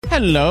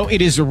Hello,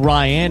 it is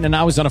Ryan, and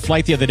I was on a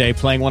flight the other day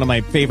playing one of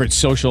my favorite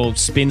social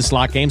spin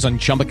slot games on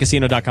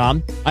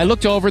ChumbaCasino.com. I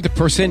looked over at the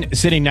person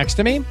sitting next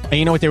to me, and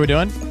you know what they were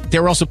doing? They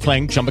were also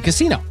playing Chumba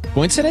Casino.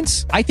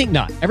 Coincidence? I think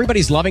not.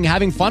 Everybody's loving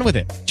having fun with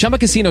it. Chumba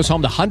Casino is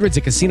home to hundreds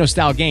of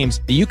casino-style games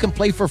that you can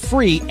play for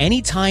free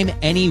anytime,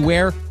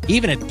 anywhere,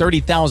 even at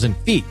 30,000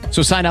 feet.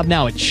 So sign up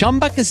now at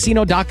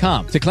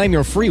ChumbaCasino.com to claim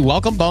your free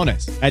welcome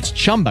bonus. That's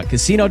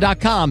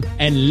ChumbaCasino.com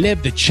and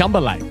live the Chumba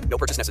life. No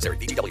purchase necessary.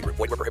 VGW. Void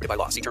were prohibited by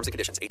law. See terms and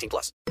conditions. 18+.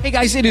 Hey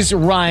guys, it is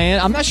Ryan.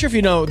 I'm not sure if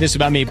you know this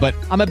about me, but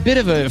I'm a bit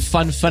of a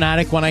fun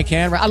fanatic when I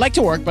can. I like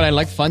to work, but I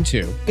like fun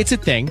too. It's a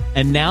thing.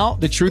 And now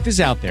the truth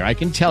is out there. I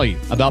can tell you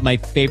about my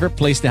favorite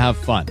place to have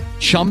fun.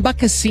 Chumba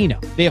Casino.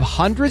 They have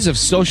hundreds of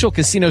social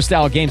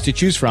casino-style games to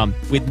choose from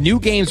with new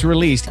games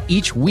released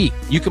each week.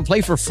 You can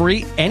play for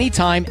free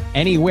anytime,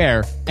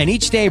 anywhere, and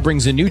each day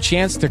brings a new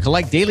chance to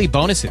collect daily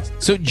bonuses.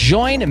 So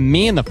join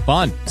me in the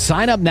fun.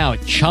 Sign up now at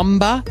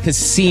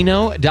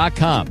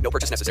ChumbaCasino.com. No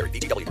purchase necessary.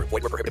 VGW. Void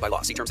were prohibited by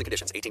law. See terms and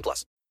conditions.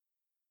 18+.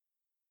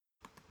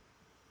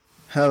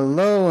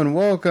 Hello and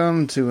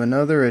welcome to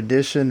another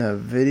edition of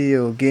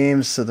Video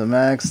Games to the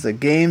Max, the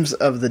games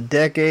of the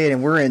decade,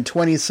 and we're in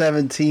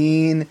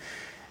 2017,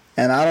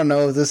 and I don't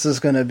know if this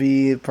is going to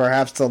be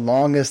perhaps the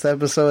longest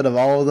episode of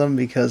all of them,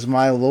 because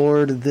my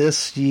lord,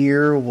 this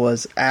year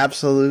was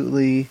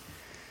absolutely,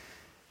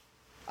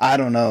 I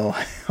don't know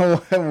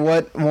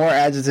what more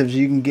adjectives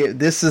you can get.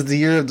 This is the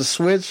year of the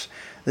Switch.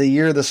 The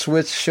year the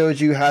Switch showed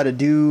you how to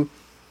do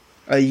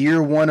a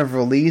year one of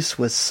release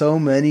with so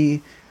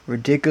many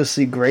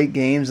ridiculously great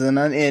games, and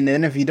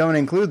then if you don't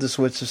include the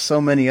Switch, there's so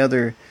many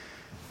other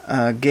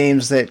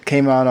games that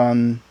came out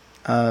on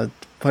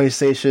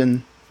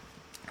PlayStation,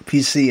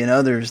 PC, and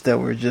others that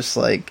were just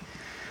like,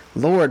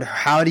 Lord,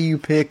 how do you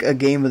pick a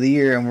game of the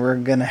year? And we're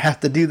gonna have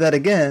to do that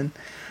again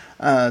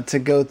to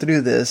go through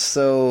this.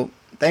 So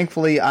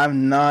thankfully,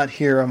 I'm not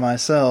here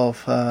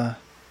myself to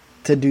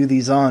do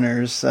these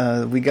honors.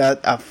 We got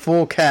a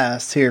full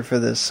cast here for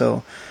this,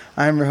 so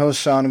I'm your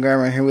host, Sean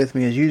Garmer, here with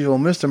me as usual,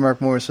 Mr.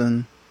 Marc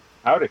Morrison.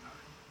 Howdy.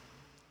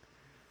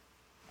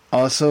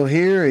 Also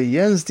here,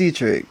 Jens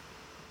Dietrich.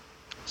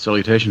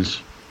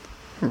 Salutations.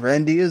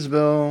 Randy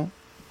Isbelle.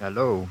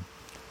 Hello.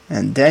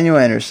 And Daniel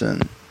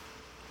Anderson.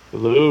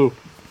 Hello.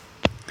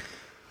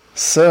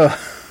 So,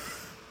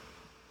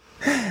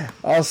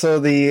 also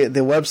the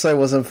website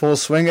was in full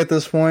swing at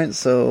this point,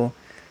 so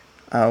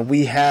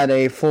we had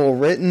a full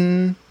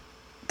written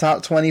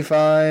top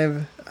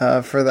 25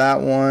 for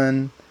that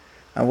one.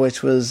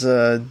 Which was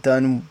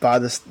done by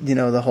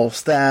the whole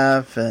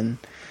staff, and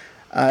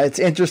it's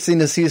interesting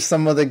to see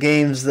some of the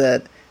games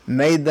that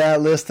made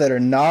that list that are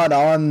not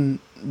on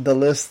the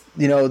list,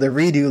 the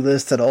redo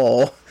list at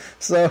all.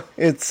 So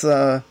it's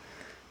kind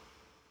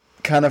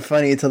of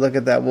funny to look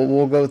at that.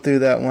 We'll go through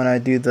that when I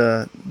do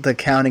the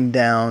counting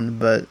down,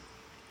 but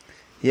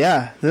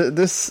yeah,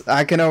 this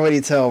I can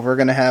already tell we're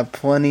gonna have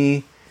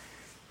plenty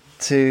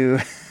to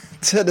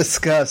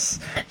discuss,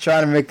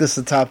 trying to make this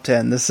a top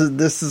 10. This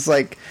is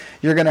like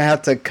you're gonna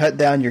have to cut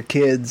down your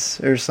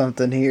kids or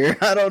something here.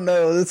 I don't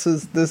know. This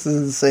is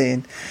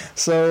insane.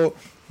 So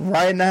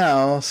right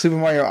now, Super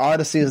Mario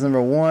Odyssey is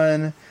number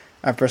 1,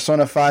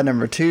 Persona 5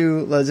 number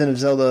 2, Legend of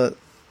Zelda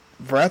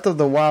Breath of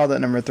the Wild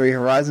at number 3,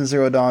 Horizon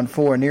Zero Dawn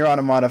 4, Nier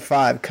Automata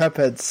 5,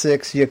 Cuphead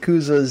 6,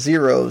 Yakuza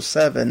 0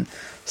 7,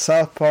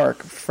 South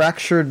Park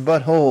Fractured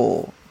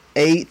Butthole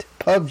 8,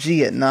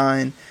 PUBG at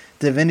 9,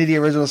 Divinity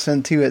Original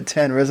Sin 2 at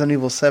 10, Resident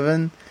Evil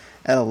 7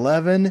 at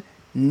 11,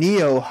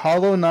 Neo,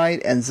 Hollow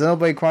Knight, and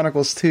Xenoblade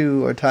Chronicles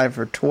 2 are tied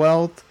for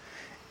 12th,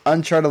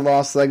 Uncharted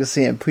Lost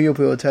Legacy and Puyo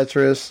Puyo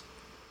Tetris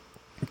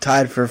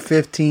tied for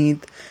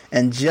 15th,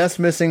 and just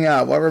missing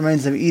out, What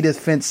Remains of Edith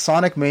Finch,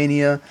 Sonic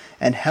Mania,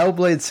 and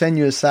Hellblade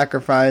Senua's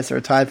Sacrifice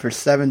are tied for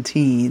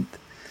 17th.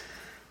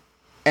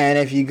 And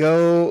if you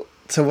go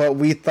to what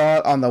we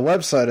thought on the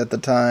website at the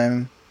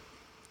time,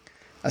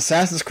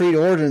 Assassin's Creed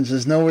Origins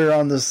is nowhere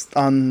on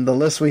the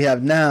list we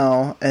have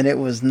now, and it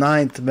was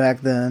 9th back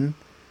then.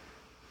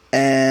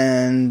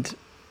 And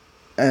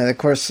of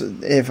course,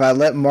 if I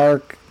let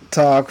Mark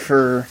talk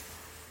for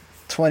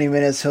 20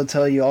 minutes, he'll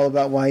tell you all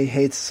about why he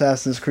hates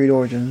Assassin's Creed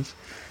Origins.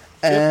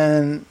 Yep.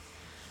 And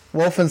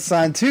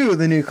Wolfenstein 2,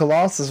 the new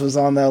Colossus, was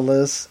on that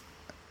list,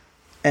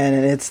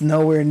 and it's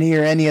nowhere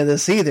near any of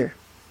this either.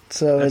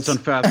 So that's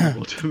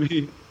unfathomable to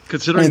me,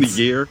 considering the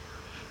year.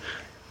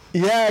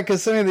 Yeah,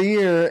 considering the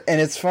year,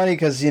 and it's funny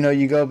because,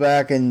 you go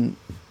back and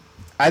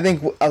I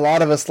think a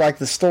lot of us like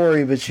the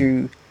story, but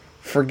you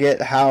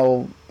forget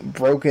how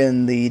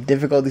broken the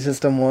difficulty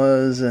system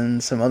was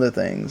and some other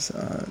things,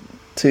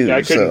 too.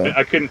 Yeah,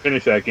 I couldn't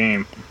finish that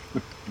game.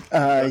 You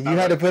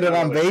had to put it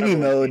on baby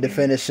mode to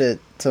finish it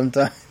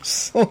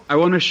sometimes. I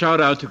want to shout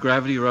out to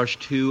Gravity Rush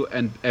 2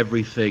 and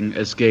Everything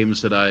as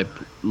games that I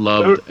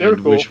loved They're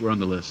and cool. wish were on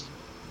the list.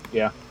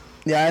 Yeah.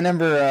 Yeah, I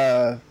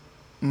remember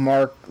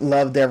Mark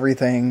loved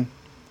Everything,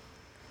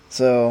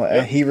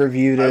 so he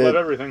reviewed it. I love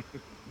Everything.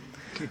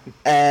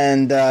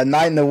 And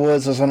Night in the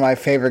Woods was one of my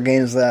favorite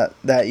games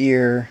that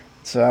year,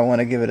 so I want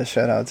to give it a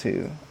shout out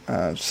too.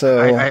 I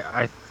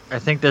I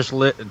think this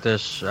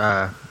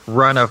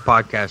run of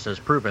podcasts has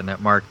proven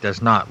that Mark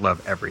does not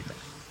love everything.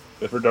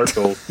 Except for Dark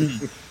Souls.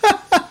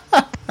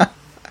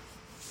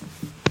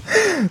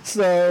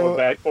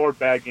 So or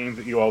bad games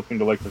that you all seem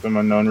to like for some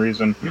unknown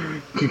reason.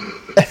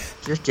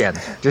 Just Jens.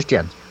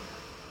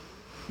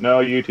 No,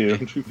 you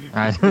two.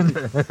 I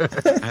have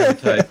a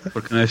type.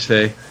 What can I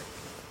say?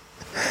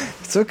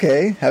 it's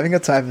okay. Having a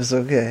type is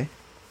okay.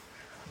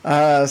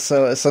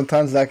 So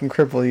sometimes that can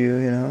cripple you,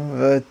 you know.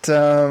 But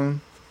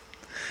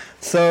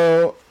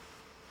so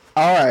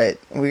all right,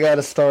 we got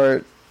to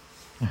start.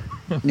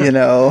 You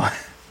know,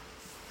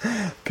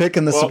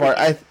 picking this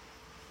apart.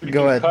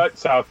 Go ahead. Cut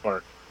South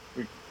Park.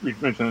 We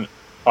mentioned it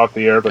off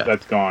the air, but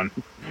that's gone.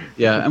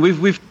 Yeah, and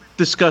we've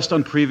discussed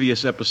on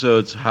previous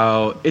episodes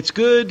how it's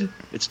good.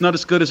 It's not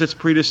as good as its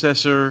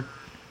predecessor.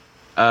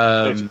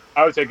 I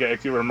would say it's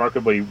actually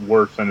remarkably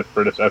worse than its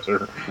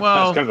predecessor.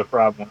 Well, that's kind of the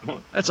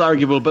problem. That's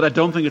arguable, but I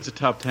don't think it's a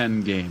top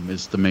 10 game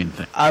is the main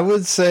thing. I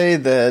would say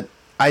that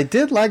I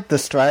did like the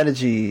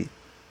strategy,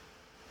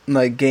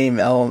 like, game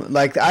element.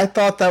 Like, I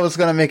thought that was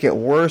going to make it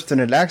worse, and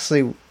it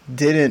actually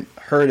didn't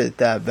hurt it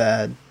that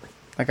bad.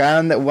 Like,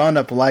 I wound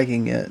up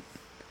liking it.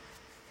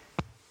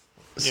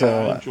 So,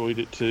 yeah, I enjoyed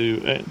it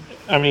too. And,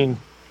 I mean,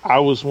 I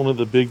was one of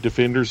the big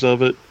defenders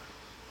of it.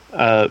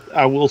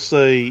 I will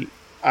say,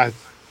 I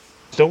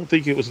don't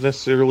think it was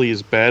necessarily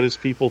as bad as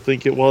people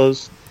think it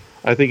was.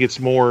 I think it's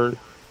more,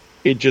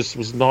 it just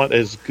was not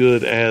as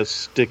good as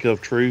Stick of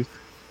Truth.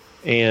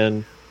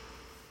 And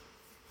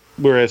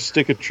whereas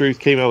Stick of Truth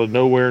came out of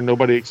nowhere,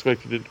 nobody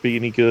expected it to be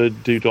any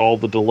good due to all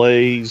the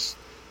delays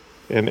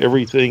and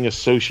everything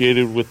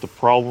associated with the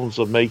problems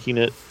of making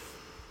it.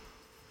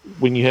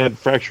 When you had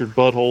Fractured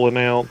Butthole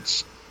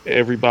announced,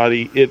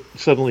 it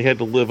suddenly had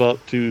to live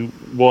up to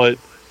what,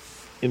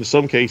 in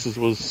some cases,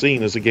 was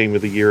seen as a game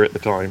of the year at the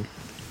time.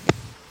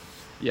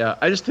 Yeah,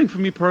 I just think for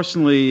me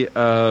personally,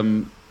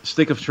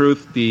 Stick of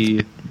Truth,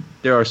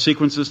 there are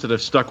sequences that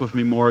have stuck with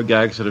me more,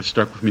 gags that have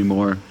stuck with me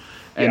more,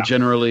 and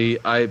generally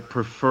I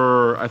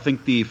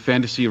think the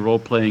fantasy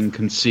role-playing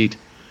conceit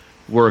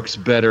works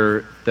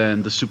better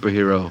than the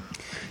superhero.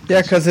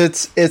 yeah, because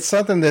it's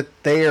something that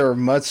they are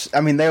much.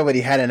 I mean, they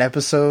already had an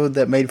episode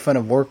that made fun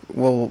of World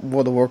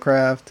of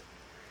Warcraft,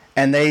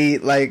 and they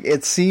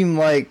it seemed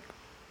like,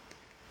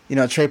 you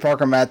know, Trey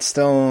Parker, Matt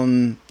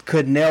Stone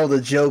could nail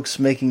the jokes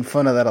making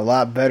fun of that a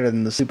lot better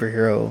than the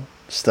superhero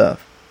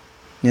stuff,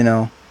 you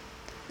know.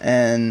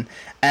 And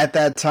at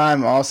that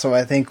time, also,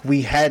 I think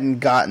we hadn't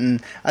gotten.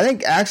 I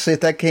think actually,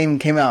 if that game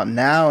came out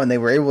now and they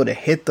were able to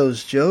hit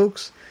those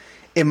jokes,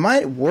 it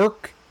might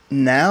work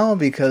now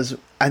because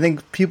I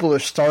think people are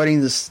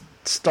starting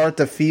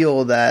to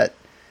feel that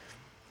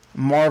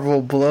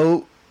Marvel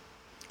bloat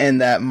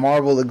and that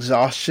Marvel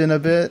exhaustion a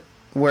bit.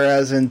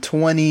 Whereas in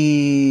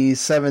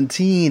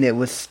 2017, it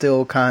was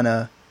still kind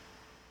of,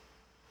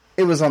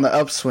 it was on the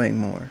upswing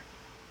more.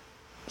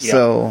 Yeah.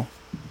 So,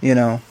 you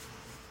know.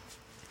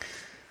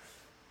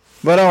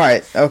 But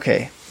alright,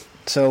 okay.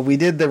 So we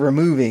did the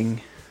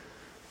removing.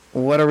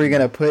 What are we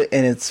going to put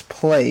in its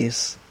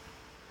place?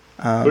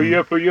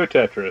 Puyo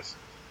Tetris.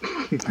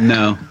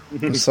 No.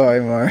 I'm sorry,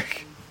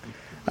 Mark.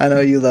 I know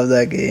you love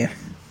that game.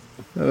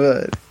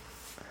 But,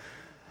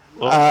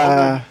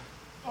 well,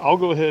 I'll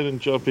go ahead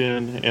and jump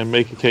in and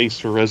make a case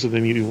for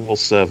Resident Evil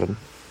 7.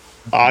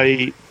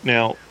 I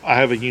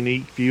have a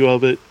unique view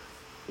of it.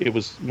 It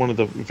was one of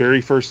the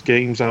very first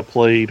games I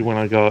played when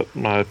I got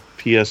my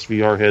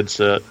PSVR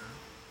headset,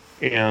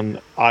 and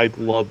I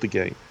loved the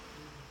game.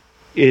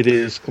 It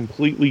is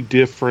completely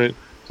different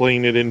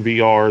playing it in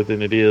VR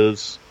than it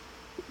is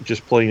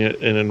just playing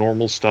it in a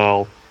normal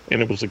style,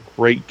 and it was a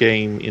great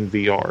game in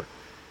VR.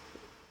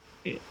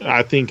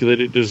 I think that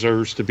it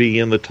deserves to be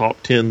in the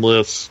top 10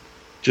 lists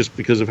just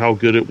because of how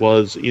good it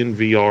was in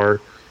VR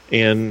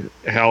and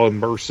how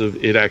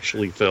immersive it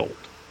actually felt.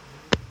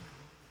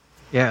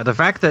 Yeah, the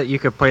fact that you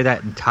could play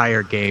that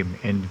entire game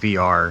in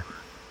VR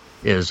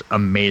is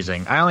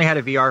amazing. I only had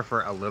a VR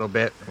for a little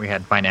bit. We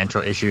had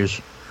financial issues,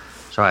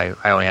 so I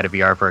only had a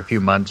VR for a few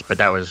months, but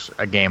that was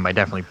a game I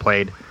definitely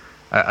played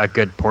a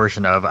good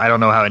portion of. I don't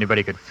know how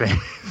anybody could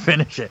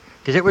finish it,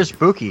 because it was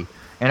spooky.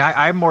 And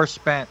I more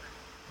spent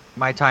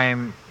my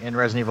time in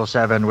Resident Evil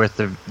 7 with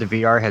the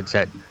VR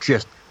headset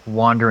just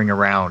wandering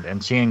around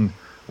and seeing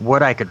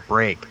what I could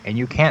break. And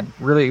you can't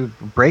really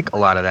break a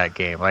lot of that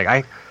game.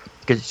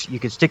 Because you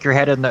could stick your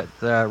head in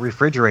the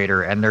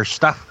refrigerator and there's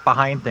stuff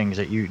behind things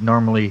that you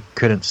normally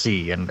couldn't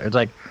see. And it's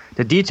like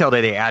the detail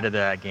that they added to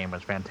that game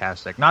was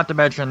fantastic. Not to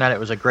mention that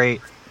it was a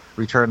great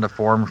return to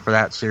form for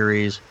that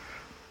series.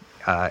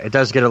 It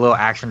does get a little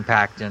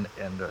action-packed in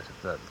the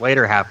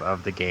later half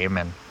of the game,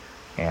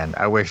 and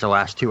I wish the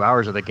last 2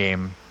 hours of the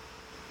game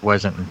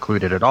wasn't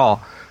included at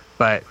all.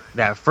 But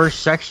that first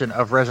section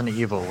of Resident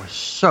Evil was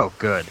so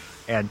good,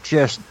 and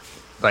just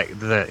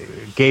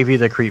gave you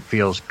the creep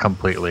feels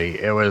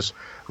completely. It was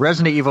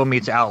Resident Evil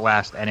meets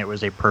Outlast, and it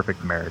was a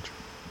perfect marriage.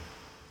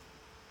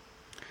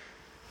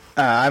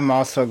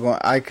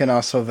 I can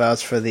also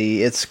vouch for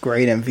it's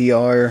great in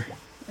VR,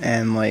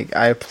 and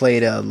I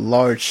played a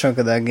large chunk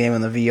of that game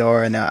in the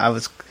VR, and I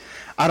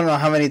I don't know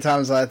how many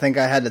times I think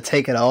I had to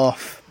take it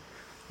off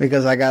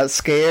because I got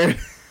scared.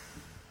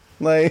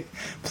 Like,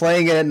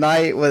 playing it at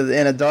night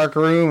in a dark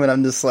room, and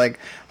I'm just like,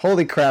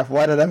 holy crap,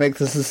 why did I make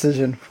this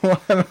decision? Why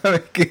am I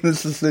making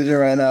this decision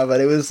right now? But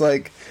it was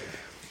like,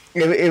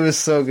 it was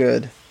so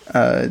good.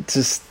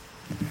 Just,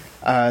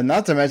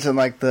 not to mention,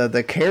 like,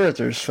 the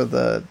characters for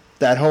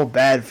that whole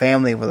bad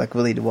family were, like,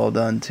 really well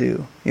done,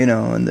 too. You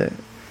know, and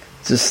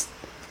just,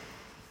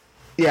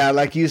 yeah,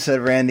 like you said,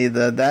 Randy,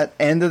 that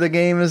end of the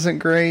game isn't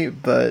great,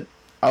 but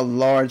a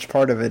large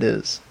part of it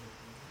is.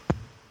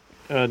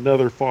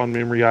 Another fond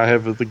memory I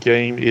have of the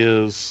game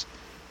is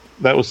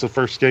that was the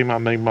first game I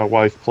made my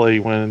wife play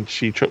when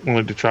she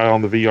wanted to try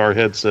on the VR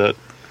headset.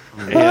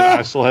 And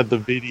I still had the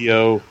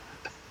video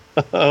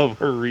of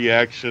her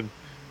reaction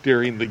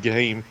during the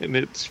game, and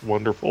it's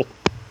wonderful.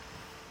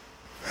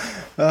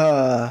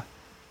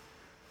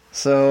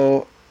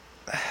 So,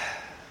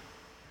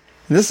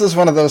 this is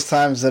one of those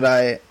times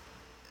that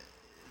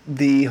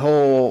the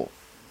whole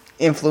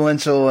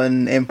influential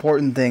and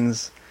important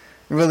things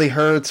really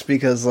hurts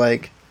because,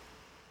 like,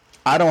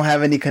 I don't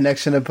have any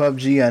connection to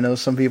PUBG. I know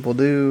some people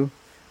do.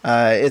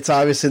 It's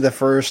obviously the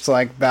first,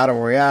 like, battle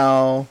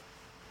royale.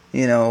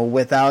 You know,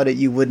 without it,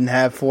 you wouldn't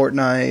have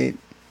Fortnite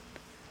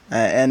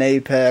and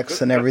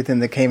Apex and everything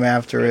that came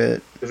after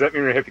it. Does that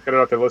mean we have to cut it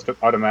off the list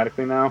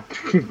automatically now?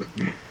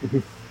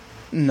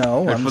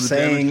 No, I'm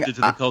saying to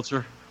the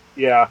culture.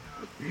 Yeah,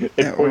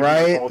 it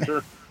right. The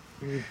culture.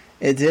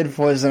 It did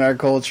poison our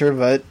culture,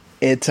 but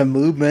it's a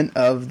movement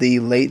of the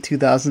late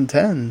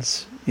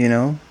 2010s. You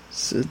know,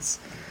 it's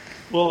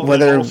well,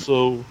 whether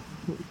also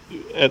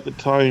at the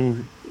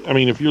time. I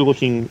mean, if you're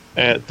looking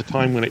at the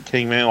time when it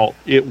came out,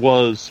 it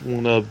was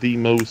one of the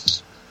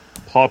most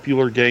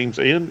popular games,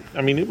 and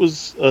I mean, it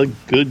was a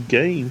good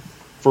game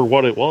for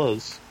what it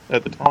was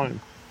at the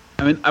time.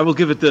 I mean, I will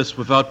give it this: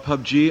 without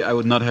PUBG, I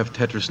would not have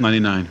Tetris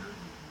 99.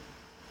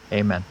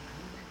 Amen.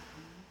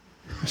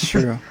 It's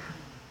true.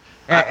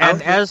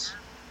 And as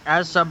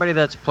somebody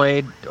that's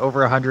played over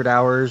 100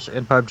 hours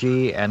in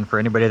PUBG, and for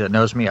anybody that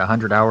knows me,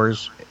 100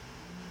 hours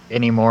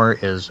anymore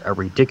is a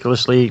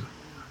ridiculously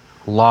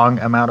long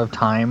amount of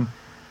time.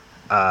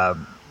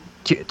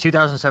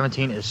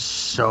 2017 is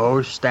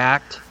so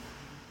stacked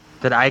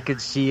that I could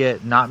see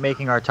it not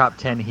making our top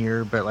 10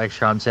 here, but like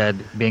Sean said,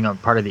 being a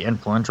part of the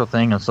influential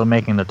thing and still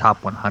making the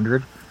top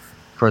 100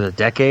 for the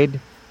decade.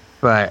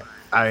 But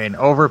I mean,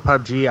 over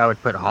PUBG, I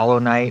would put Hollow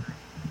Knight.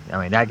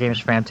 I mean, that game's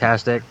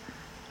fantastic.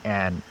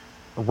 And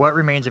What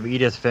Remains of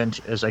Edith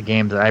Finch is a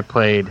game that I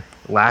played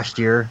last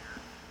year,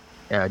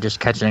 just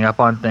catching up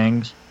on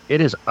things.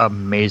 It is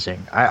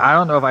amazing. I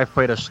don't know if I've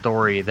played a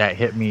story that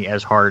hit me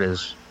as hard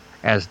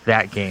as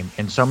that game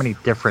in so many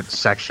different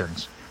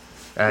sections.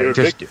 You're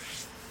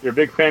a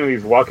big fan of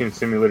these walking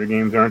simulator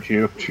games, aren't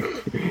you?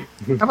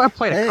 I've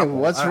played a couple.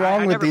 What's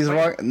wrong with these?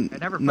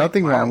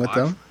 Nothing wrong with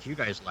them. Which you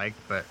guys liked,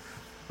 but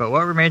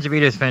What Remains of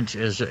Edith Finch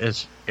is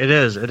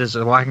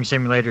a walking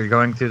simulator. You're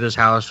going through this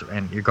house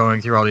and you're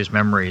going through all these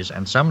memories,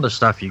 and some of the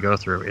stuff you go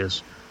through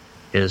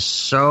is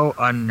so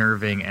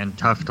unnerving and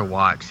tough to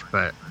watch,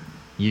 but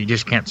you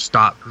just can't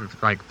stop,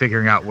 like,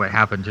 figuring out what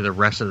happened to the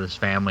rest of this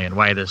family and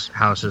why this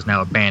house is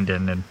now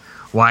abandoned and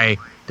why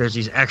there's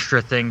these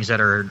extra things that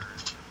are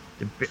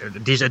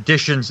these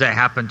additions that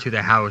happen to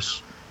the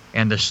house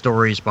and the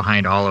stories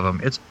behind all of them.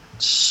 It's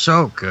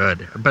so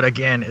good. But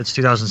again, it's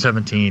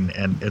 2017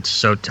 and it's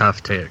so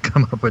tough to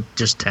come up with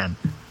just 10.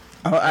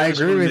 Oh, I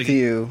agree with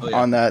you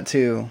on that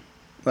too.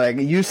 Like,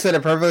 you said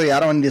it perfectly. I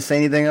don't need to say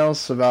anything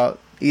else about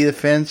Edith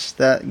Finch.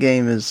 That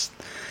game is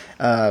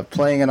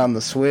playing it on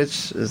the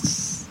Switch.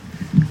 It's,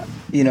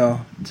 you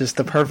know, just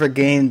the perfect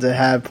game to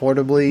have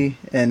portably,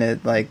 and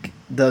it, like,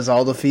 does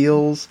all the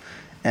feels.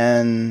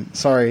 And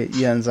sorry,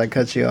 Jens, I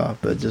cut you off,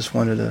 but just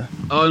wanted to.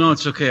 Oh no,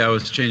 it's okay. I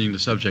was changing the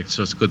subject,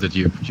 so it's good that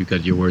you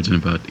got your words in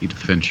about Edith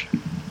Finch.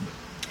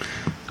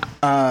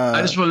 I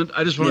just wanted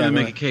to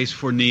make a case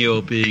for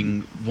Neo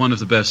being one of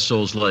the best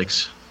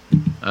Souls-likes,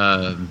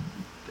 and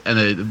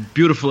a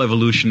beautiful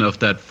evolution of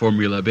that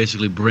formula.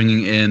 Basically,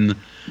 bringing in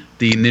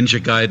the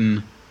Ninja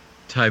Gaiden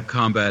type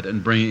combat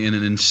and bringing in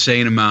an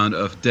insane amount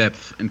of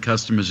depth and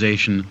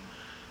customization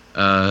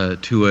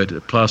to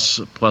it, plus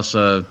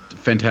a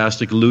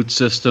fantastic loot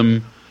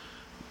system,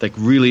 like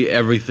really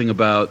everything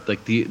about,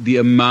 like, the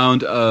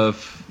amount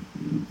of,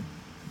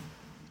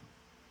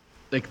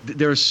 like,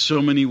 there are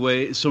so many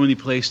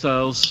play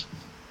styles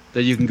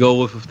that you can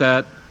go with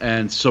that,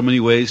 and so many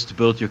ways to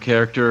build your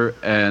character,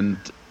 and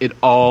it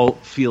all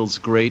feels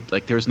great.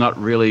 Like, there's not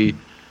really,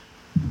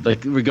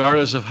 like,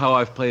 regardless of how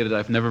I've played it,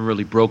 I've never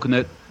really broken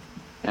it,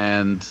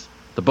 and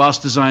the boss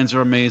designs are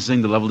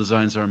amazing, the level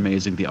designs are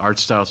amazing, the art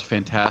style is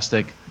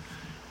fantastic.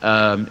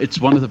 It's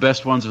one of the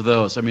best ones of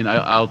those. I mean,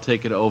 I'll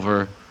take it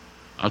over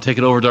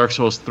Dark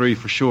Souls 3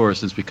 for sure,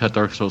 since we cut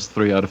Dark Souls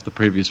 3 out of the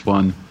previous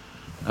one.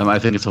 I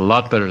think it's a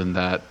lot better than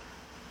that.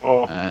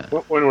 Oh,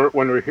 when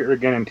we're here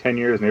again in 10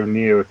 years and they have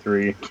Neo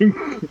 3.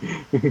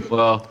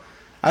 Well,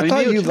 I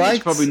thought Neo you 2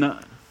 liked probably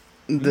not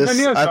this.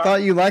 I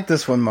thought you liked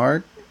this one,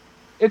 Mark.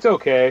 It's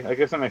okay. I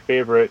guess not my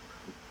favorite.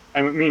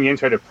 I mean, me and Yen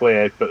tried to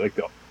play it, but like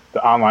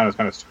the online was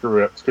kind of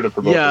screwed up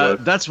for both of us.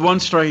 That's one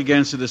strike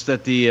against it, is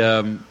that the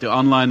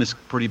online is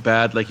pretty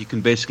bad. Like, you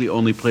can basically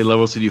only play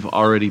levels that you've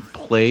already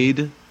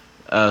played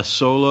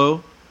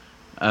solo,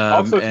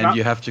 and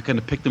you have to kind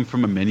of pick them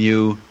from a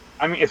menu.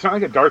 I mean, it's not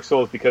like a Dark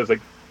Souls because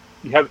like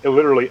you have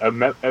literally a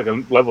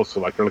level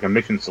select or like a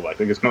mission select.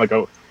 Like, it's not like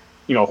a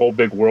whole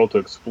big world to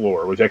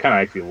explore, which I kind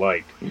of actually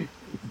liked.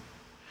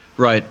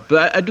 Right,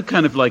 but I do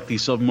kind of like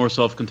these more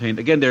self-contained.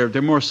 Again,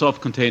 they're more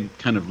self-contained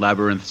kind of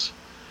labyrinths.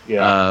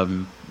 Yeah.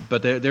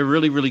 But they're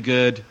really, really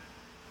good.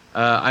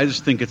 I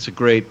just think it's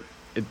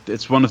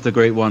it's one of the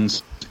great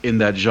ones in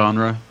that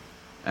genre,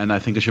 and I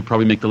think it should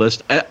probably make the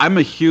list. I'm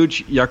a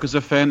huge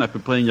Yakuza fan. I've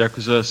been playing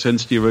Yakuza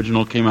since the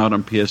original came out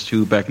on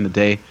PS2 back in the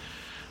day.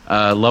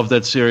 Love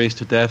that series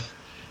to death.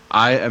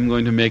 I am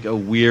going to make a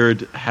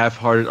weird,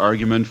 half-hearted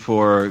argument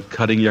for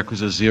cutting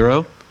Yakuza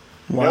 0.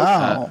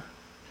 Wow.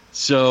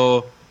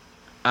 So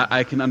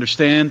I can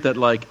understand that,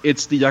 like,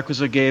 it's the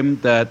Yakuza game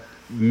that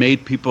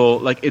made people,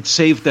 like, it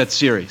saved that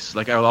series.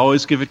 Like, I'll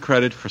always give it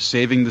credit for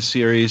saving the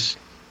series.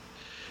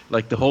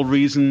 Like, the whole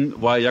reason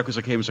why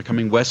Yakuza games are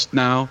coming west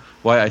now,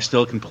 why I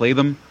still can play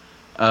them,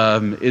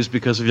 is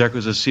because of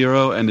Yakuza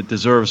 0, and it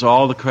deserves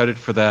all the credit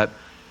for that.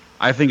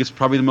 I think it's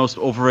probably the most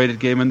overrated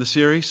game in the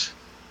series.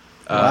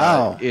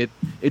 Wow. It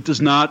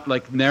does not,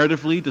 like,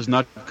 narratively, does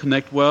not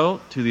connect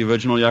well to the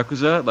original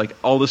Yakuza. Like,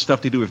 all the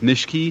stuff they do with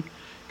Nishiki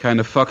kind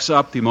of fucks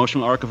up the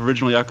emotional arc of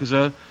original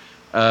Yakuza.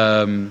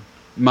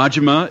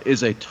 Majima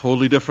is a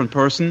totally different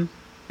person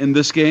in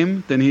this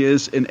game than he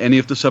is in any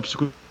of the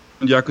subsequent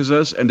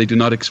Yakuzas, and they do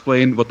not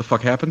explain what the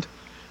fuck happened.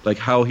 Like,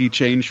 how he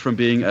changed from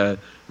being a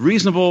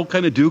reasonable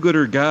kind of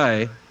do-gooder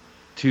guy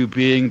to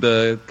being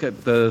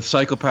the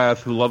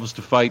psychopath who loves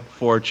to fight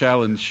for a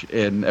challenge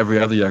in every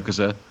other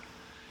Yakuza.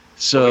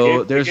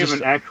 So there's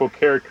an actual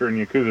character in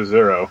Yakuza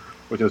 0,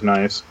 which is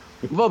nice.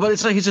 Well, but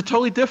it's like he's a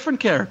totally different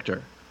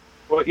character.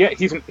 Well, yeah,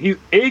 he's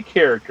a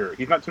character.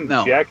 He's not some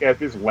jackass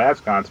who just laughs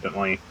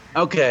constantly.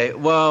 Okay,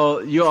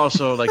 well, you're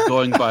also like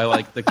going by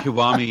like the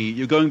Kiwami.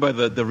 You're going by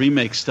the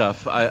remake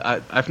stuff.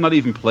 I've not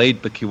even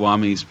played the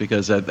Kiwamis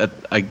because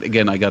I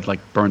got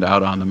like burned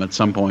out on them at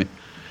some point.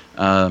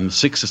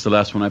 6 is the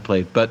last one I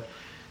played, but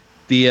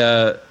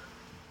the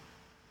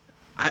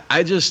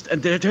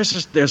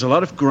there's a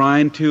lot of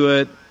grind to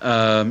it,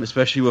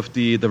 especially with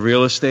the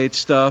real estate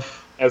stuff.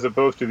 As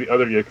opposed to the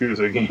other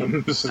Yakuza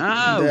games.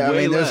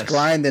 There's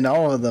grind in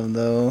all of them,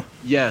 though.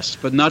 Yes,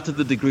 but not to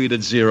the degree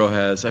that 0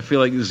 has. I feel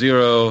like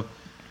 0...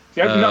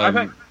 See, I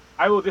think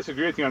I will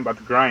disagree with you about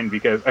the grind,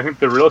 because I think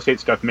the real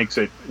estate stuff makes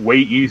it way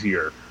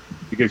easier,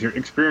 because your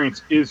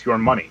experience is your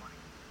money.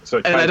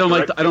 So and I don't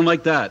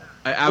like that.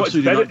 I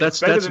absolutely don't.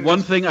 That's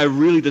one thing I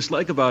really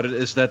dislike about it,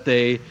 is that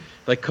they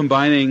like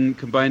combining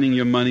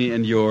your money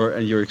and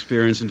your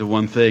experience into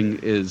one thing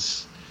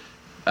is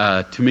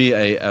to me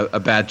a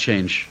bad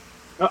change.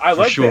 No, I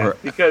like that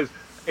because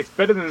it's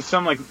better than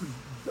some like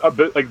a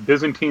bit like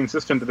Byzantine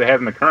system that they have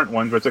in the current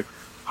ones, where it's like,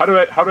 how do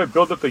I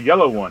build up the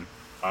yellow one?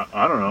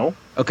 I don't know.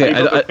 Okay,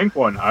 the pink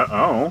one. I don't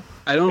know.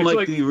 I don't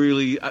like the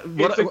really.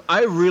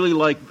 I really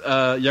like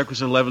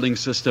Yakuza leveling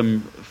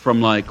system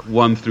from like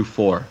 1 through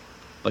 4.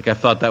 Like, I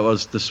thought that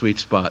was the sweet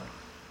spot.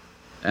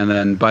 And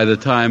then by the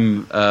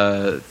time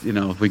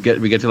we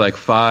get to like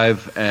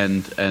 5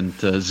 and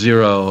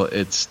 0,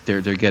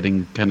 they're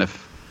getting kind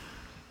of.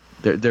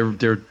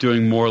 They're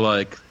doing more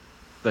like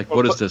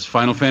what is this,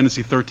 Final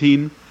Fantasy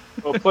 13?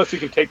 Well, plus you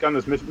can take on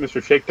this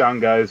Mr. Shakedown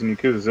guys in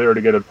Yakuza 0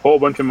 to get a whole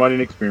bunch of money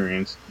and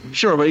experience.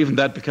 Sure, but even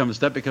that becomes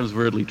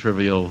weirdly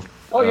trivial.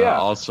 Oh yeah.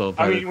 Also,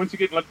 I mean, once you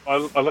get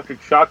an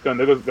electric shotgun,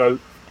 this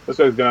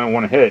guy's gonna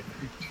want to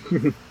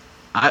hit.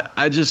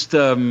 I just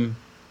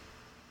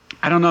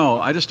I don't know.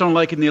 I just don't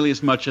like it nearly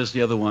as much as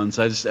the other ones.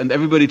 And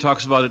everybody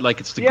talks about it like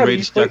it's the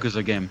greatest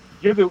Yakuza game.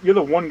 You're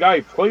the one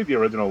guy who played the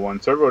original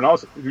one, so everyone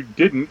else who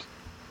didn't,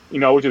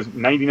 which is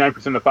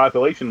 99% of the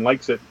population,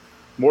 likes it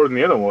more than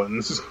the other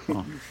ones.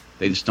 Well,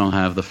 they just don't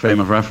have the frame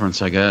of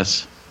reference, I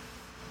guess.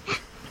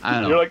 I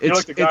don't know. You're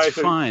like the guy it's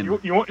fine.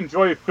 You won't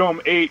enjoy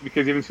film 8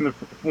 because you haven't seen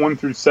the 1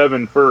 through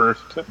 7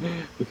 first.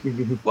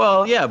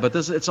 Well, yeah, but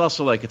it's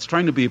also like it's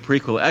trying to be a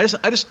prequel.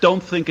 I just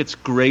don't think it's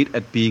great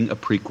at being a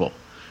prequel.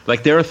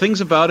 Like, there are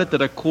things about it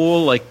that are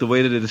cool, like the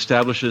way that it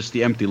establishes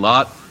the empty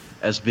lot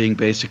as being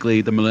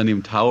basically the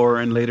Millennium Tower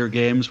in later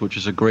games, which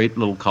is a great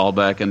little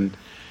callback, and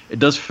it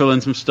does fill in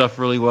some stuff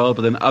really well,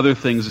 but then other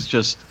things, it's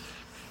just,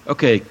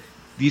 okay,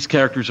 these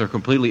characters are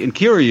completely, and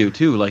Kiryu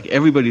too, like,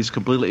 everybody's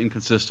completely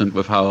inconsistent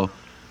with how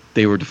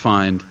they were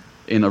defined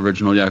in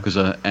original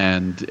Yakuza,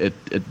 and it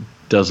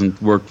doesn't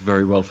work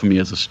very well for me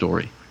as a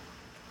story.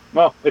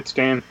 Well, it's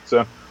Dan,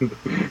 so...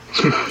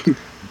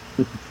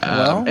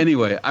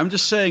 Anyway, I'm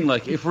just saying,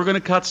 like, if we're going to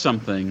cut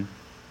something,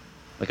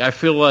 like, I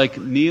feel like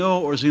Neo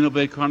or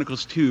Xenoblade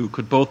Chronicles 2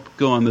 could both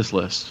go on this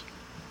list.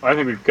 I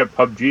think we could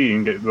cut PUBG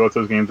and get both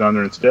those games on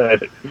there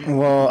instead.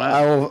 Well,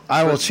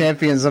 I will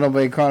champion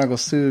Xenoblade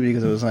Chronicles 2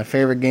 because it was my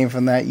favorite game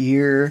from that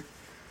year.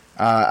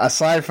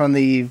 Aside from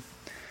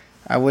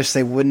I wish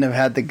they wouldn't have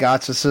had the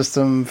gacha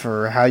system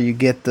for how you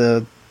get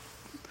the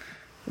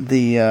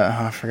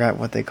I forgot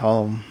what they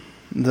call them.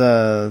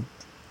 The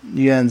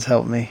Jens,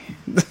 help me.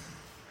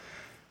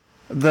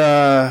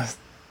 I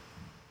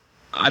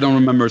don't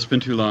remember. It's been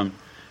too long.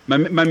 My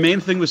main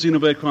thing with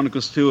Xenoblade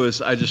Chronicles 2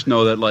 is I just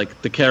know that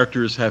like the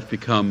characters have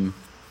become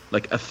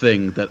like a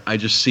thing that I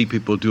just see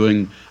people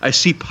doing. I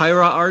see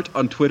Pyra art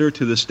on Twitter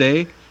to this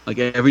day. Like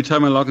every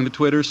time I log into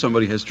Twitter,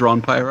 somebody has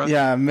drawn Pyra.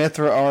 Yeah,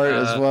 Mithra art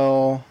as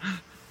well.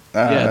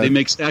 Yeah, they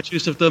make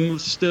statues of them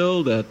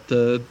still. That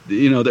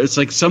there's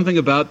like something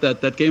about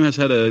that game has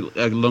had a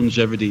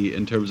longevity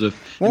in terms of.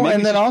 Well,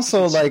 and then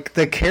also like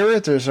the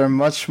characters are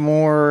much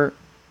more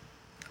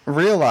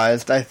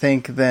realized, I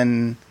think,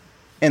 than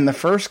in the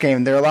first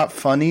game. They're a lot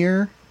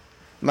funnier.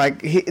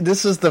 Like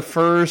this is the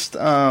first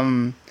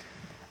out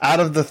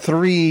of the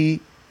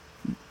three.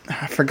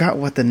 I forgot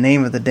what the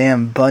name of the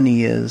damn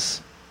bunny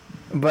is,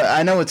 but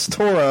I know it's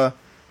Tora.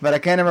 But I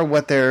can't remember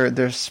what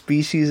their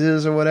species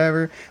is or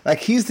whatever. Like,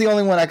 he's the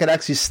only one I could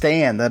actually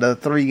stand out of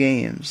 3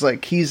 games.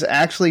 Like, he's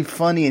actually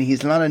funny and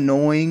he's not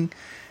annoying.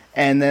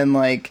 And then,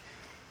 like,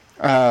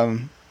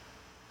 Rex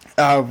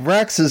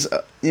is...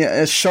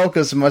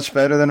 Shulka's much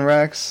better than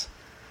Rex.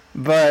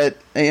 But,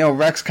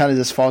 Rex kind of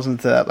just falls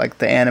into that, like,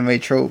 the anime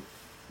trope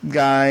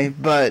guy.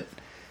 But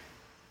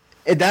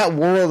that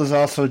world is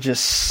also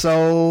just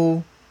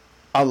so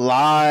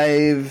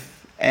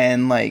alive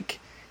and, like...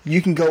 You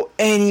can go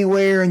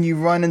anywhere and you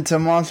run into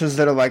monsters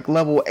that are like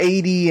level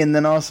 80 and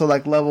then also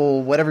like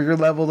level whatever your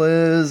level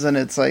is, and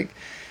it's like,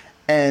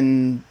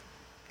 and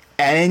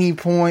at any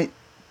point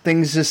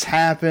things just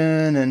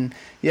happen. And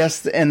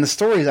yes, and the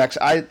story is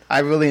actually, I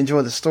really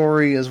enjoy the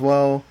story as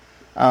well.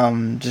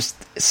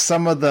 Just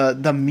some of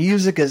the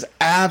music is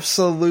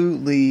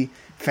absolutely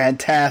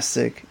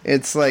fantastic.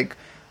 It's like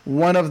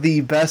one of the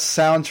best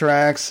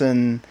soundtracks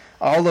in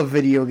all of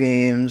video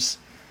games.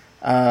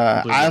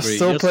 I'll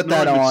still put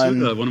that on.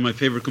 Mitsuda, one of my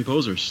favorite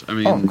composers. I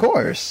mean, of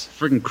course,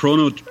 freaking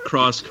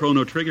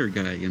Chrono Trigger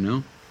guy.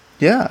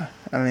 Yeah,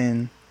 I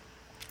mean,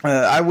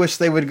 I wish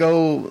they would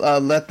go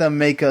let them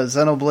make a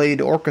Xenoblade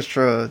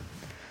orchestra.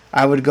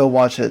 I would go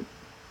watch it.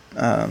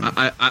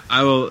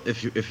 I will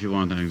if you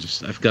want.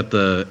 I've got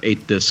the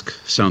 8-disc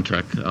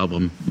soundtrack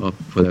album,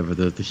 whatever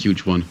the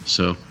huge one.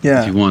 So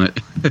yeah, if you want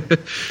it.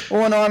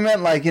 Well, no, I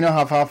meant like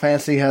how Final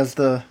Fantasy has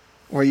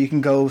where you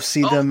can go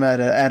see them at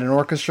an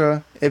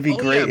orchestra. It'd be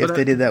great if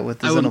they did that with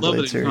the Xenoblade series. I would love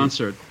it in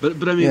concert.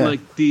 But I mean,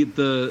 like it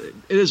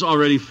is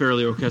already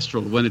fairly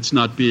orchestral when it's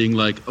not being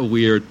like a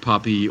weird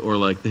poppy or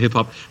like the hip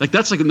hop. Like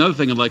that's like another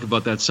thing I like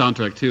about that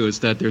soundtrack too,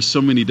 is that there's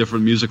so many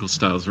different musical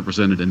styles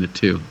represented in it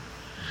too.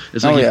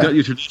 It's like you've got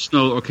your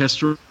traditional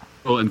orchestral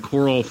and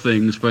choral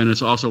things, but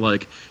it's also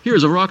like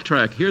here's a rock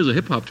track, here's a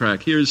hip hop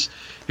track, here's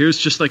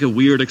just like a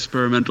weird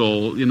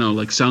experimental,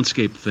 like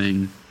soundscape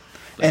thing.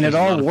 And it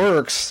all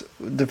works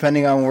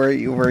depending on where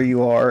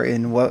you are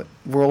and what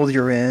world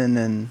you're in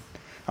and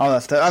all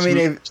that stuff. I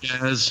mean,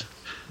 jazz.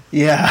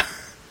 Yeah,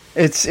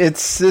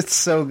 it's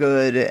so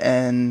good,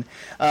 and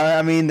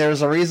I mean,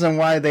 there's a reason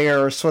why they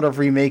are sort of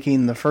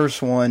remaking the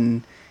first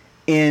one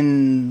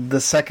in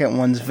the second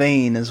one's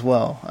vein as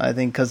well. I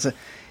think because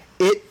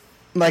it,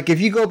 like,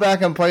 if you go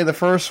back and play the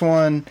first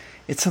one,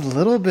 it's a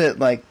little bit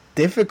like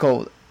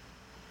difficult.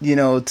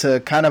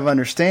 To kind of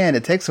understand.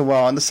 It takes a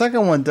while. And the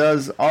second one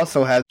does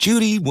also have...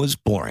 Judy was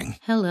boring.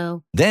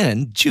 Hello.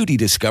 Then Judy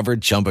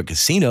discovered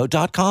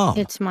ChumbaCasino.com.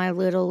 It's my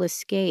little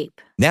escape.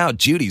 Now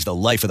Judy's the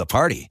life of the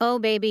party. Oh,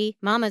 baby,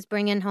 mama's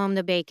bringing home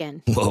the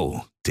bacon.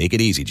 Whoa, take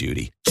it easy,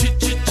 Judy.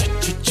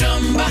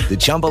 The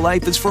Chumba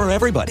life is for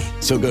everybody.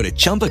 So go to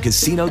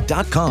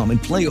ChumbaCasino.com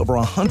and play over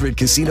 100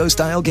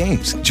 casino-style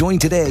games. Join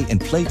today and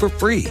play for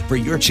free for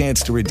your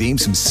chance to redeem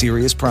some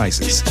serious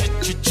prizes.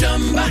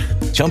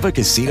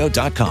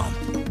 ChumbaCasino.com.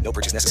 No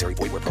purchase necessary.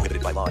 Void where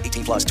prohibited by law.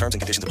 18 plus terms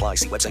and conditions apply.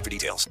 See website for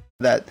details.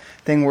 That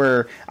thing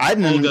where I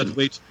didn't... All got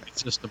weight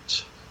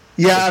systems.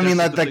 Yeah, I mean,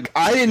 like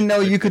I didn't know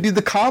you could do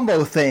the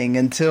combo thing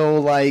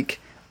until like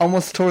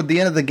almost toward the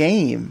end of the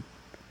game.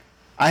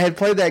 I had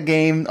played that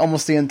game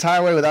almost the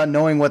entire way without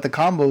knowing what the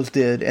combos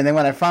did, and then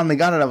when I finally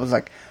got it, I was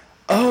like,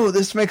 "Oh,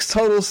 this makes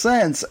total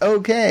sense."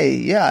 Okay,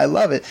 yeah, I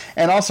love it,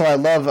 and also I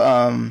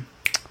love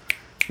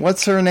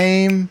what's her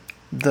name?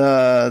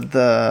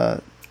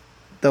 The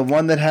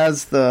one that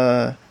has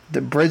the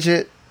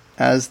Bridget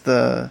as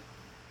the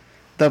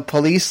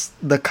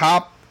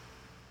cop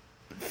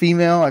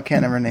female. I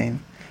can't remember her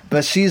name,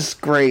 but she's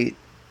great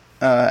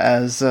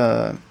as.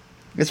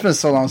 It's been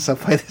so long since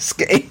I played this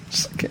game.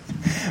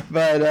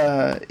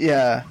 But,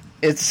 yeah,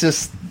 it's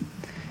just...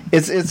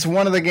 It's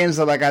one of the games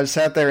that, like, I've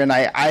sat there and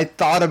I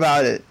thought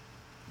about it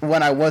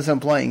when I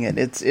wasn't playing it.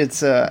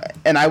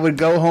 And I would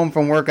go home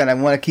from work and I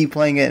want to keep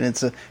playing it, and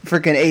it's a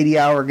freaking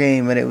 80-hour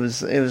game, and it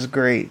was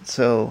great.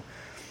 So,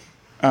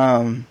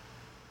 I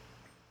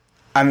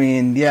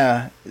mean,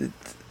 yeah.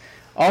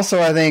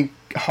 Also, I think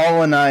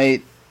Hollow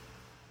Knight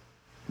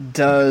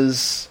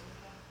does...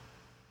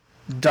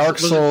 Dark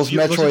Souls,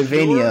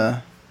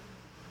 Metroidvania.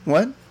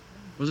 What?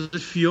 Was it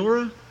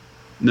Fiora?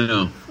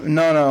 No.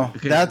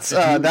 Okay.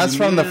 That's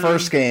from the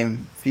first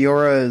game.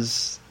 Fiora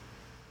is...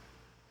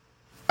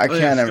 I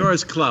can't.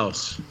 Floris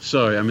Klaus.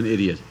 Sorry, I'm an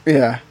idiot.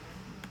 Yeah.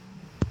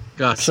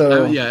 Gosh.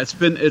 So it's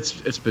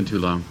been too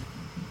long.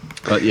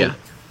 But yeah.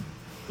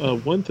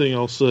 One thing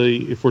I'll say,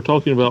 if we're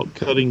talking about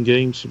cutting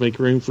games to make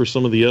room for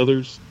some of the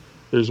others,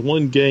 there's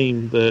one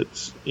game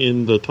that's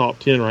in the top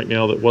 10 right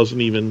now that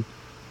wasn't even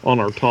on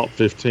our top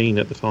 15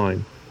 at the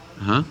time.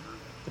 Uh-huh.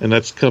 And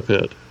that's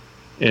Cuphead.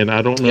 And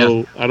I don't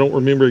know, I don't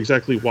remember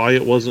exactly why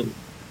it wasn't.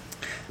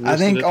 I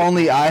think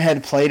only I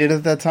had played it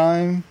at that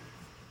time.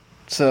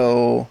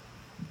 So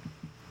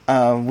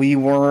we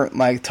weren't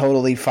like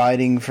totally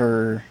fighting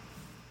for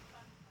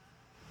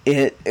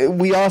it.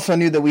 We also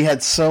knew that we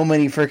had so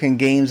many freaking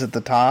games at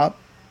the top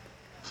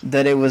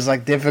that it was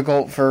like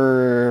difficult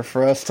for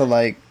us to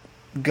like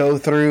go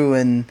through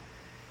and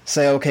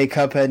say, okay,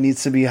 Cuphead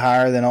needs to be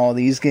higher than all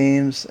these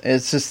games.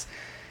 It's just,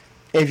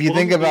 if you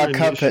think about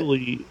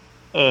Cuphead,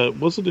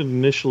 wasn't it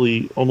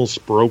initially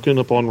almost broken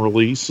upon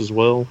release as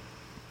well?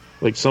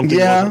 Like something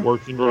wasn't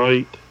working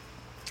right.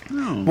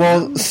 No,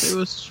 well, it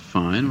was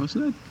fine,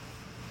 wasn't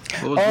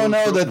it? Oh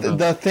no,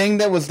 the thing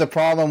that was the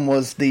problem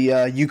was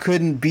the you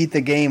couldn't beat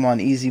the game on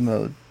easy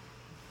mode.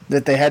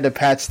 That they had to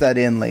patch that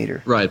in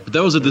later. Right, but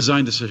that was a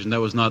design decision. That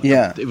was not.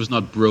 Yeah. It was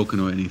not broken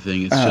or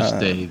anything. It's just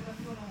the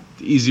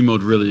easy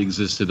mode really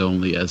existed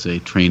only as a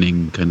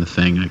training kind of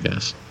thing, I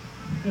guess.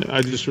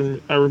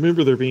 I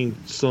remember there being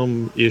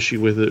some issue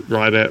with it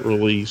right at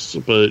release,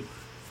 but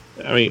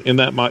I mean, and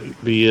that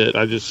might be it.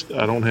 I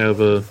don't have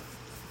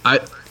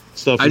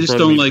stuff. I just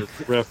don't like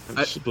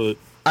reference, but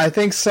I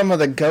think some of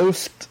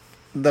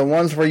the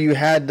ones where you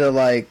had to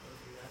like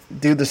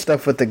do the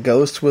stuff with the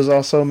ghost was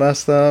also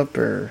messed up,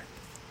 or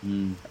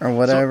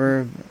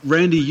whatever. So,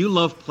 Randy, you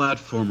love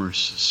platformers,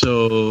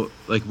 so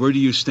like, where do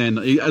you stand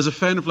as a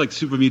fan of like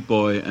Super Meat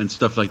Boy and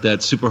stuff like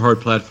that? Super hard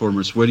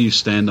platformers. Where do you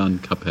stand on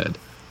Cuphead?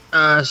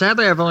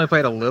 Sadly, I've only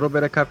played a little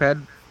bit of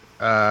Cuphead,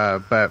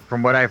 but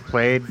from what I've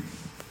played,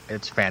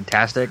 it's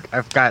fantastic.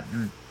 I've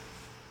gotten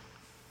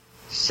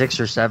 6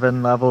 or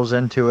 7 levels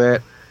into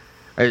it.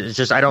 It's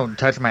just I don't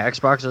touch my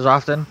Xbox as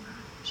often,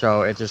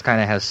 so it just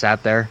kind of has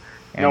sat there.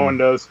 No one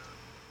does.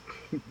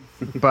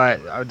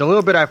 But the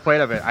little bit I've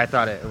played of it, I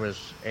thought it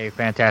was a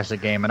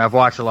fantastic game, and I've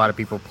watched a lot of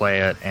people play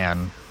it,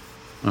 and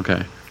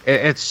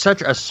it's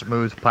such a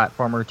smooth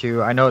platformer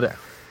too. I know that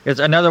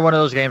it's another one of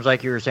those games,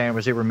 like you were saying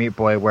with Super Meat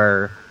Boy,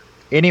 where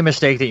any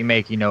mistake that you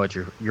make, you know it's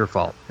your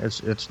fault.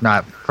 It's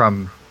not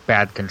from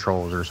bad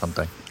controls or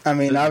something. I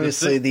mean,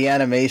 obviously the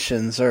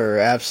animations are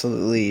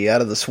absolutely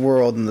out of this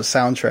world, and the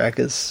soundtrack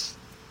is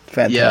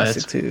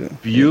fantastic too.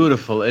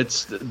 Beautiful.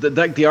 It's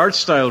the art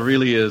style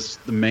really is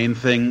the main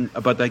thing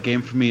about that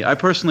game for me. I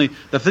personally,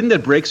 the thing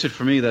that breaks it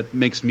for me, that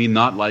makes me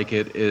not like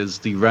it, is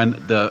the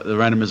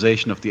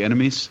randomization of the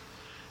enemies,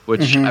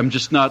 which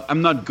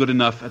I'm not good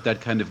enough at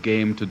that kind of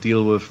game to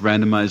deal with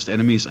randomized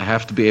enemies. I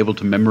have to be able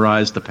to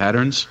memorize the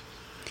patterns.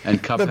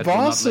 And Cuphead the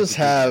bosses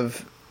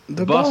have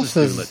the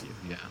bosses do let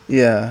you,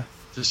 yeah,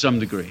 to some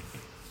degree.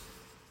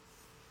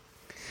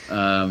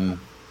 I don't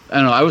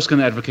know. I was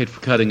going to advocate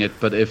for cutting it,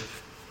 but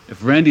if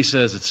Randy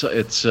says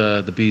it's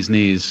the bee's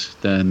knees,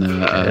 then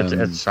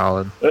it's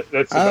solid.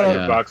 That's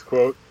a box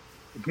quote.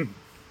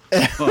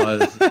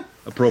 Well, it's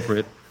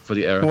appropriate for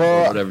the era,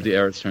 or whatever the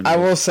era it's turned out. I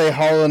will say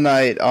Hollow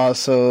Knight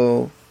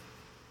also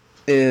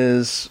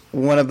is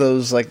one of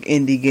those like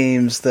indie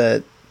games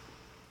that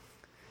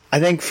I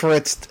think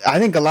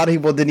a lot of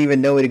people didn't even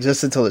know it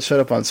existed until it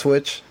showed up on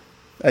Switch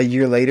a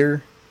year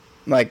later,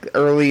 like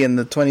early in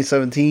the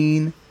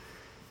 2017,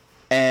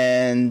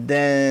 and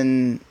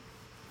then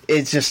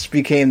it just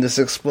became this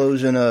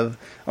explosion of,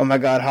 oh my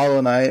god, Hollow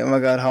Knight,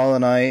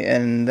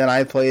 and then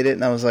I played it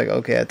and I was like,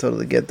 okay, I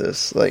totally get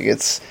this. Like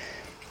it's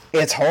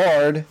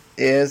hard.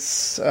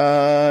 It's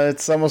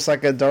almost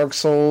like a Dark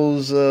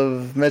Souls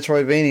of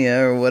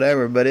Metroidvania or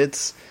whatever,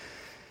 but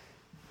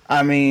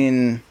I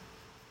mean,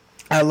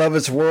 I love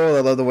its world.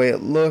 I love the way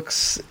it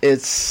looks.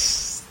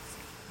 It's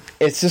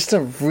just a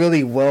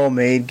really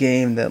well-made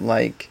game that,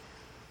 like,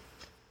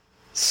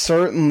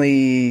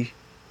 certainly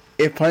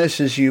it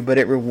punishes you, but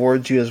it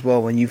rewards you as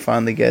well when you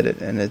finally get it.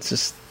 And it's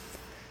just,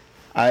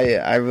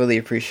 I really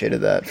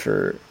appreciated that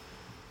for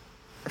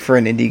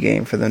an indie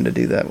game, for them to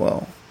do that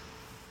well.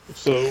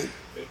 So,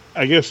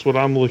 I guess what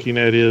I'm looking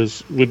at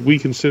is, would we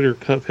consider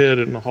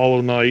Cuphead and Hollow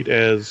Knight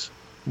as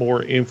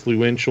more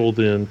influential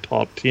than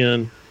top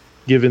 10?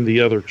 Given the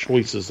other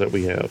choices that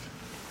we have.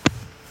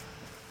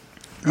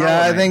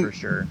 Yeah, I think for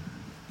sure.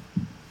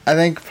 I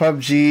think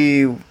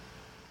PUBG,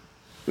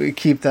 we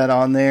keep that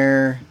on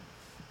there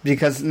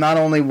because not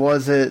only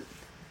was it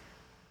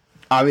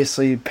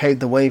obviously paved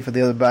the way for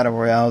the other battle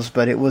royales,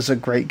 but it was a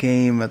great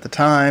game at the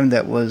time.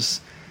 That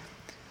was,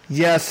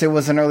 yes, it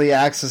was an early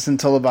access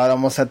until about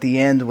almost at the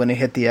end when it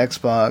hit the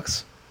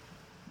Xbox,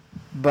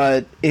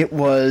 but it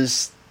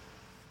was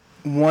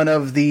one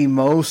of the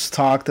most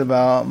talked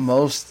about,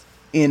 most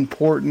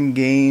important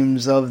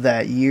games of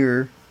that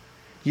year.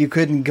 You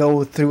couldn't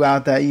go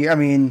throughout that year. I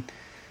mean,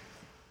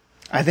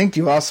 I think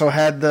you also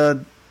had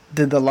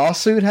did the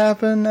lawsuit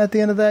happen at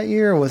the end of that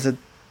year, or was it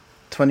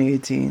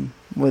 2018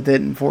 with it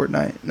and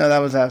Fortnite? No, that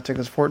was after,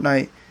 because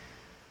Fortnite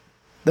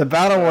The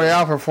Battle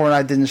Royale for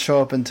Fortnite didn't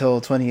show up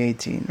until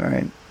 2018,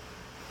 right?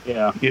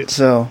 Yeah.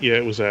 So yeah,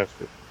 it was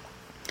after.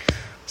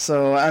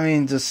 So I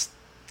mean,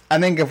 I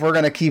think if we're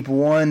gonna keep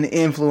one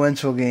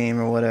influential game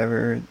or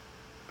whatever,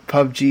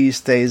 PUBG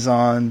stays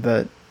on.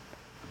 But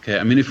okay,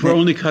 I mean, if we're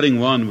only cutting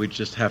one, we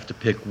just have to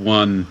pick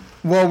one.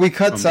 Well, we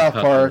cut South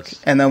Park,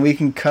 and then we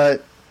can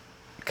cut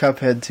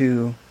Cuphead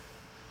too.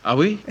 Are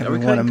we? If Are we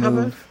want to cutting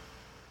move. Cuphead?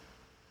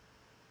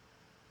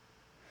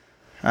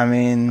 I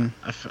mean,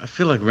 I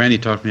feel like Randy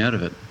talked me out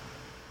of it.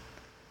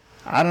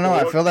 I don't know.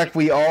 I feel like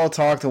we all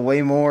talked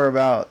way more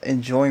about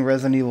enjoying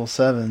Resident Evil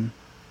 7.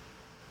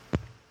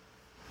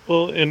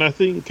 Well, and I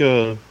think,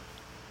 I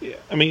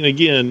mean,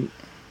 again,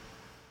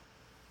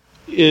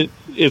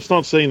 it's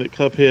not saying that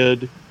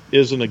Cuphead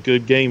isn't a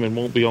good game and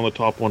won't be on the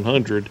top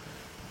 100,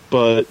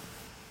 but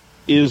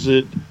is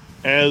it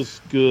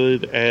as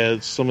good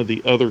as some of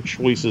the other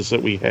choices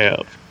that we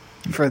have?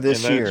 For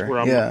this year,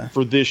 yeah.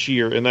 For this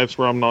year, and that's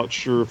where I'm not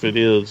sure if it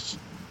is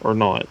or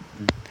not.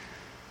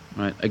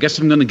 Right. I guess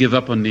I'm going to give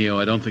up on Neo.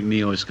 I don't think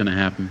Neo is going to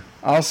happen.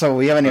 Also,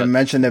 we haven't even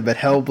mentioned it, but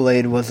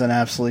Hellblade was an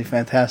absolutely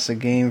fantastic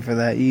game for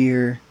that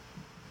year.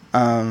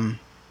 And,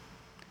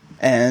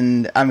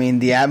 I mean,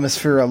 the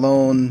atmosphere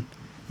alone,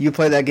 you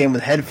play that game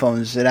with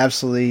headphones, it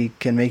absolutely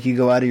can make you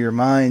go out of your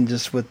mind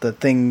just with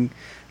the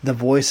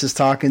voice is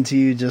talking to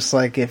you, just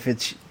like if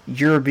it's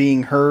you're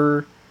being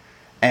her.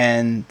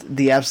 And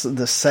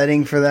the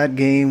setting for that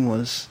game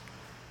was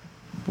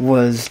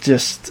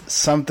just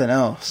something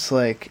else.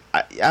 Like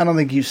I don't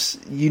think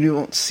you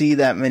don't see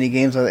that many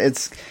games.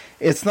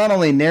 It's not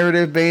only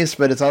narrative based,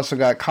 but it's also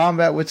got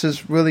combat, which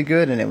is really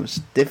good. And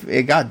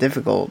it got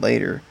difficult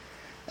later,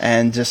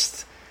 and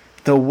just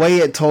the way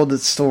it told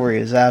its story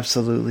is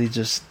absolutely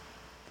just.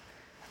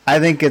 I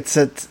think it's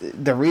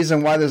the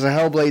reason why there's a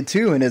Hellblade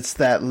 2, and it's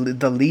that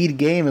the lead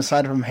game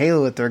aside from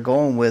Halo that they're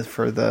going with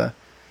for the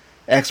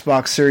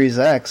Xbox Series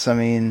X. I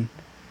mean,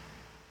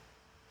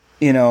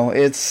 you know,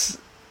 it's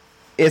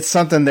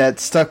something that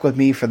stuck with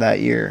me for that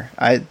year.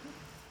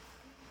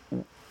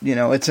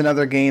 It's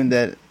another game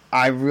that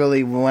I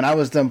really, when I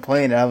was done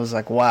playing it, I was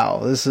like, wow,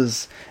 this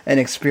is an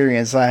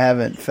experience I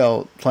haven't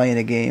felt playing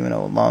a game in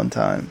a long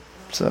time.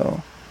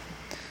 So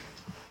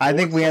I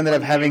think we ended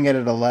up having it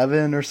at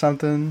 11 or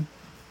something.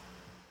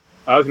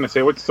 I was going to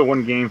say, what's the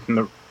one game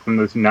from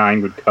this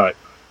 9 would cut?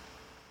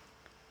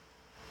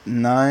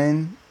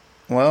 9?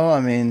 Well, I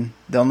mean,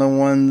 the only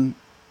one...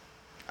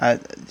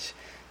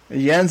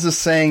 Jens is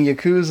saying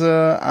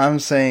Yakuza, I'm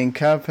saying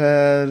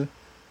Cuphead.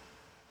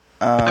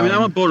 I mean,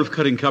 I'm on board with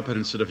cutting Cuphead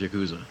instead of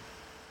Yakuza.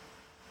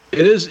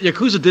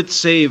 Yakuza did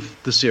save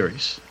the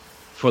series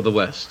for the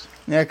West.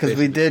 Yeah, because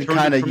we did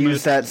kind of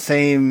use that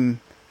same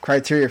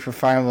criteria for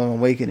Fire Emblem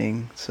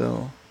Awakening,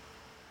 so...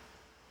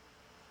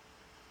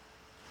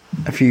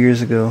 a few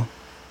years ago.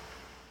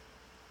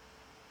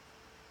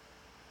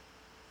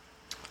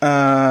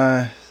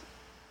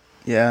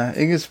 Yeah,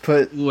 it gets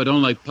put. Ooh, I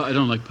don't like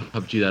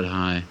PUBG that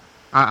high.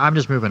 I'm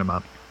just moving them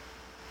up.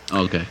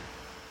 Okay.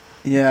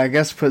 Yeah, I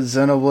guess put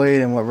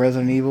Xenoblade and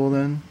Resident Evil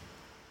then.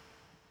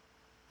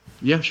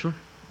 Yeah, sure.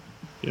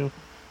 Yeah.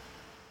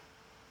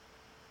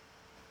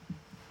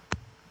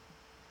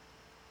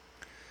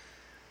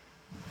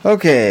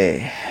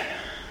 Okay.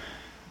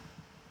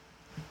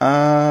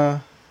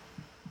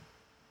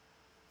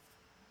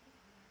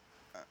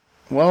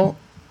 Well,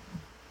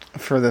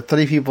 for the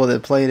 3 people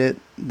that played it,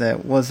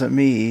 that wasn't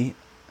me.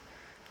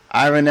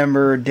 I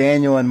remember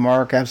Daniel and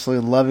Mark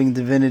absolutely loving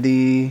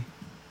Divinity,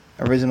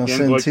 Original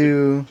Sin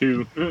 2,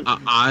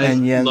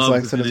 and Jens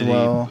likes it as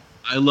well.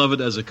 I love it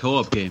as a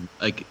co-op game.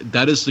 Like,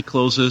 that is the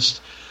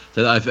closest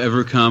that I've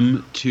ever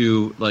come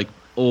to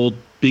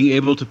being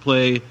able to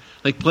play.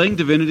 Like, playing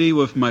Divinity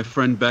with my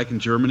friend back in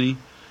Germany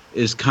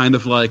is kind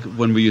of like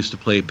when we used to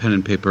play pen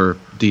and paper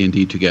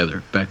D&D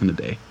together back in the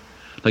day.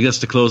 Like, that's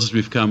the closest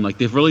we've come. Like,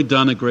 they've really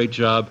done a great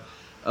job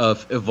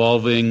of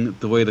evolving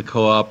the way the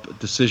co-op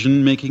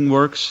decision-making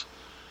works.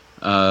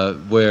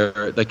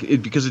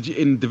 Because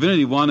in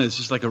Divinity 1, it's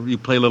just like you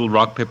play a little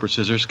rock, paper,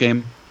 scissors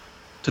game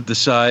to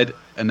decide,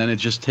 and then it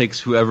just takes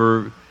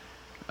whoever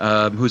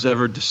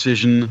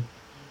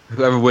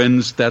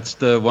wins, that's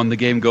the one the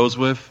game goes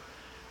with.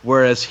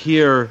 Whereas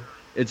here,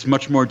 it's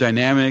much more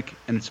dynamic,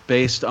 and it's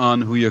based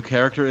on who your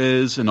character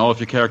is, and all of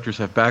your characters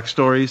have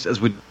backstories.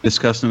 As we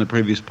discussed in the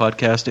previous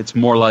podcast, it's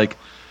more like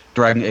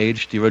Dragon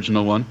Age, the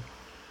original one,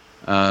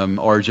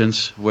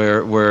 Origins,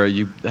 where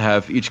you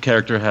have each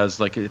character has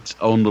like its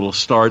own little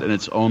start and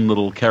its own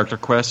little character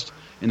quest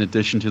in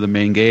addition to the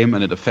main game,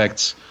 and it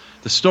affects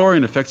the story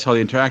and affects how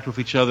they interact with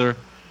each other,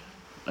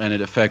 and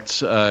it affects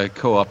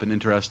co-op in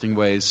interesting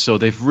ways. So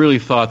they've really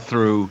thought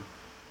through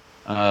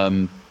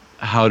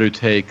how to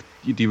take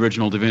the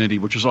original Divinity,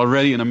 which was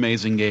already an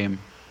amazing game,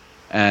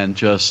 and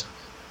just,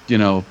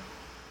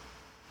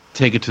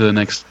 take it to the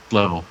next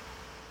level.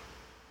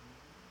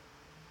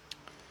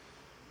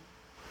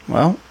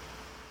 Well,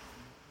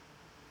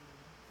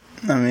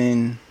 I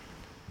mean,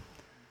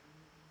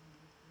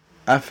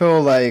 I feel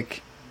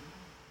like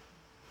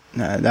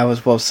that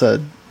was well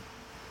said,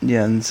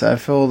 Jens. I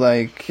feel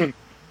like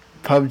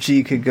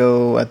PUBG could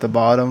go at the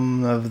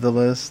bottom of the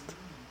list.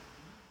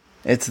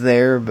 It's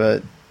there,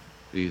 but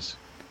Jeez.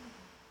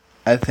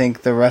 I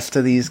think the rest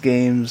of these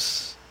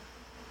games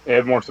They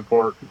have more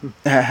support.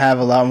 have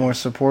a lot more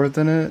support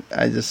than it.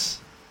 Then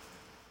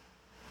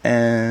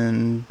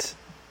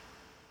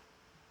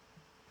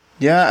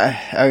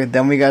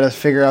we got to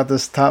figure out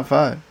this top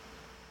 5.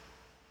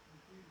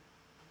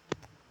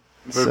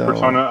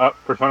 So,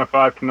 Persona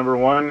 5 to number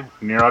 1,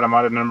 Nier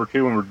Automata to number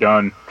 2, and we're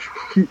done.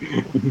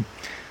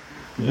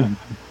 Yeah.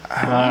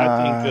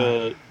 I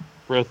think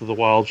Breath of the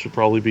Wild should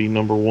probably be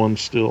number 1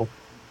 still.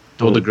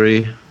 Don't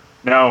agree.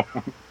 No.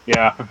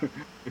 Yeah.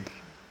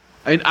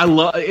 I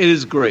love. It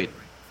is great.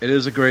 It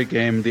is a great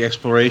game. The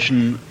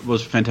exploration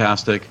was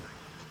fantastic.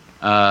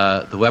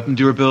 The weapon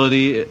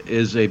durability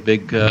is a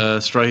big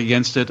strike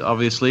against it,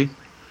 obviously.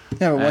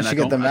 Yeah, but once you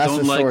get the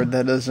Master Sword,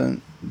 that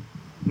doesn't...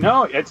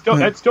 No, it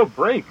still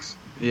breaks.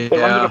 Yeah. It's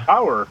under the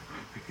power.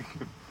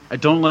 I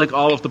don't like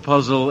all of the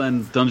puzzle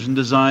and dungeon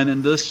design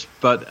in this,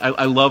 but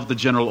I love the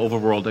general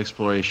overworld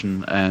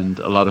exploration and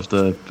a lot of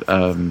the...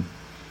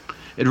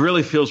 it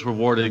really feels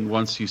rewarding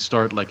once you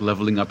start like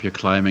leveling up your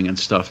climbing and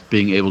stuff,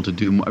 being able to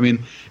do more. I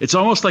mean, it's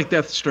almost like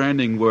Death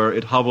Stranding where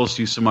it hobbles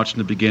you so much in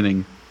the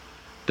beginning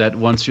that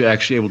once you're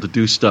actually able to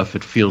do stuff,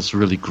 it feels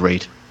really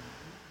great.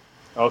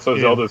 Also,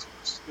 Zelda's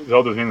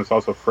game is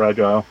also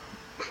fragile.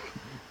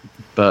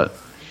 But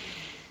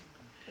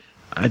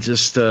I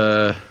just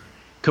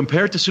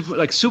compared to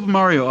Super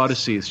Mario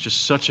Odyssey is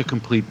just such a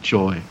complete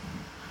joy.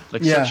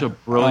 Such a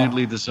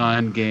brilliantly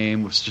designed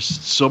game with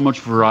just so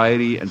much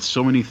variety and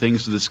so many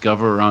things to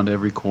discover around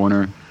every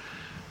corner,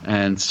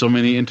 and so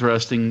many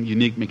interesting,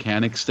 unique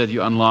mechanics that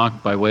you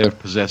unlock by way of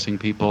possessing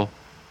people.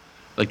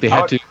 Like they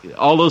had to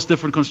all those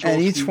different controls.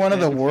 And each one of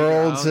the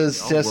worlds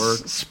is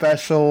just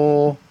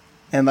special,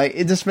 and like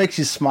it just makes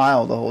you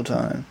smile the whole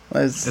time.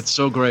 It's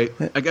so great.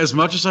 Like as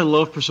much as I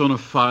love Persona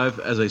 5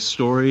 as a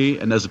story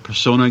and as a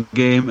Persona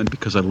game, and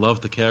because I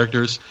love the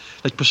characters,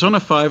 like Persona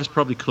 5 is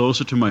probably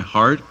closer to my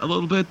heart a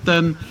little bit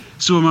than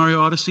Super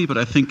Mario Odyssey. But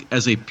I think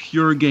as a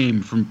pure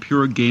game, from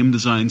pure game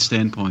design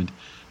standpoint,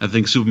 I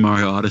think Super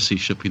Mario Odyssey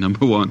should be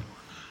number 1.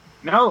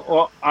 No,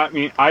 well, I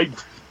mean, I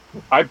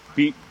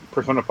beat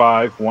Persona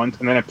 5 once,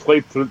 and then I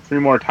played 3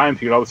 more times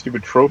to get all the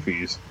stupid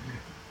trophies.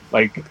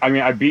 Like, I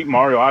mean, I beat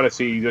Mario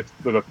Odyssey just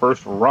for the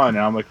first run,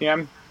 and I'm like,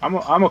 yeah,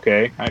 I'm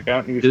okay. I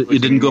don't need you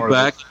didn't go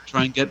back and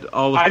try and get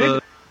all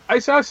of I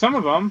saw some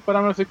of them, but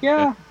I was like,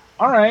 yeah.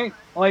 All right.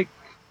 Like,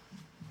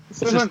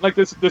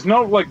 there's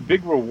no like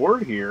big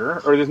reward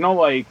here, or there's no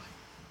like.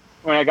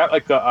 I mean, I got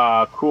like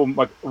the cool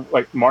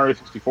like Mario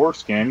 64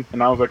 skin,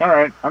 and I was like, all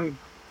right,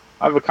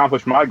 I've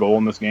accomplished my goal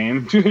in this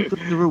game. The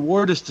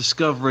reward is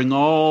discovering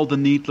all the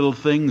neat little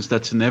things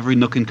that's in every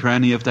nook and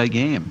cranny of that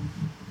game.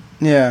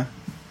 Yeah,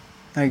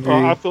 I agree.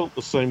 I felt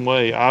the same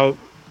way.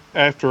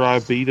 After I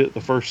beat it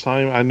the first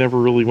time, I never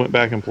really went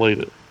back and played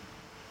it.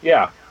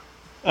 Yeah.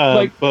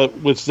 But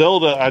with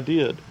Zelda, I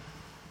did.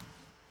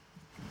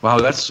 Wow,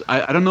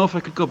 I don't know if I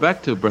could go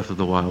back to Breath of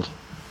the Wild.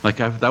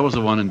 That was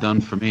a one and done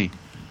for me.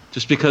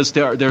 Just because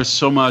there's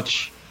so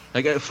much...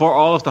 Like, for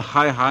all of the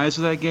high highs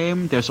of that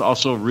game, there's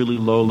also really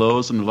low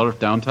lows and a lot of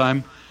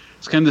downtime.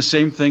 It's kind of the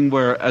same thing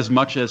where, as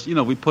much as,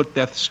 we put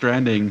Death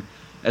Stranding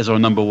as our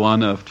number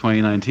 1 of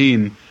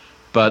 2019,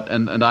 but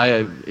and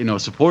I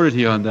supported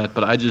you on that,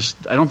 but I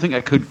don't think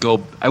I could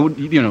go... I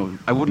wouldn't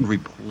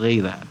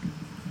replay that.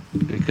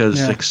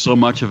 Because so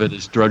much of it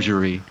is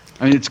drudgery.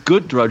 I mean, it's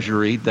good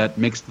drudgery that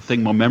makes the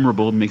thing more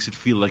memorable, makes it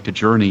feel like a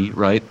journey,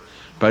 right?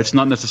 But it's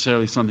not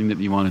necessarily something that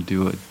you want to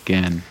do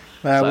again.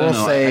 I will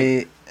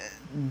say...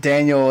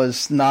 Daniel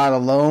is not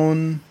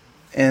alone,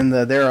 and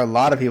there are a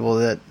lot of people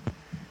that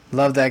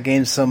love that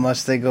game so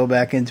much they go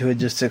back into it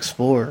just to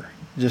explore,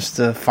 just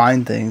to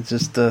find things,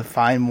 just to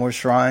find more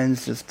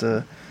shrines, just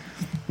to,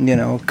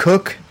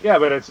 cook. Yeah,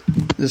 but it's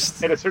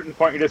just at a certain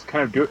point you just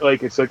kind of do it.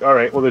 Like it's like, all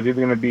right, well, there's either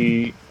going to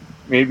be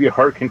maybe a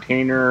heart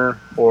container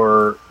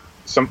or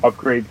some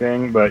upgrade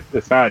thing, but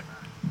it's not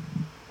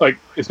like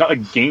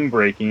game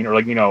breaking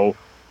or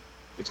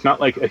it's not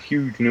like a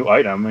huge new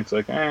item. It's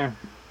like,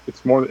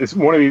 It's one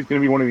of these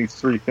going to be one of these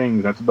 3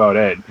 things. That's about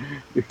it.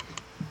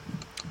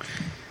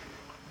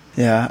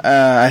 Yeah,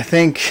 I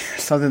think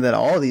something that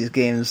all these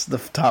games, the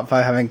top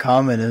 5 have in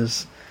common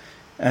is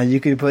you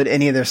could put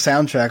any of their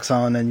soundtracks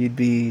on and you'd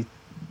be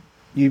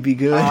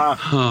good.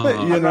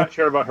 I'm not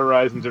sure about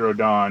Horizon Zero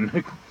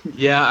Dawn.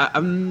 Yeah,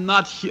 I'm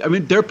not. I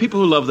mean, there are people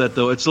who love that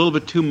though. It's a little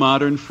bit too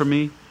modern for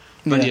me.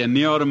 But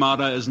Nier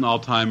Automata is an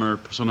all-timer.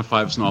 Persona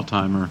 5 is an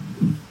all-timer.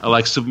 I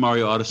like Super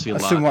Mario Odyssey a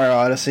lot. Super Mario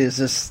Odyssey is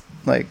just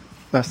like.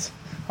 That's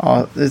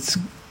all. It's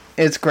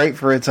great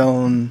for its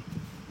own,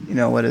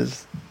 what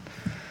is.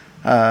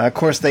 Of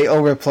course, they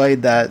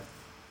overplayed that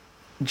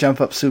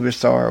Jump Up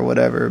Superstar or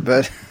whatever,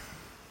 but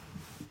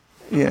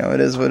it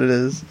is what it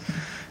is.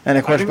 And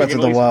of course, Breath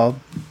of the Wild.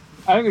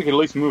 I think we could at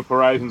least move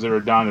Horizon Zero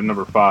Dawn to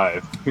number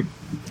 5.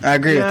 I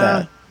agree with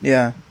that.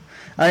 Yeah,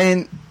 I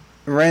mean,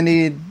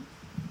 Randy,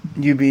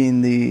 you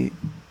being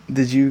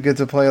did you get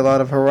to play a lot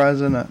of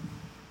Horizon?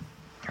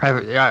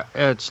 Yeah,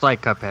 it's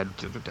like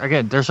Cuphead.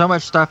 Again, there's so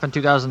much stuff in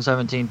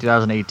 2017,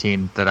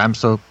 2018 that I'm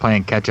still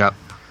playing catch up.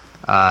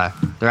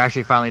 They're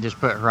actually finally just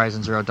put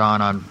Horizon Zero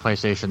Dawn on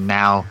PlayStation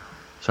Now,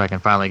 so I can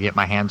finally get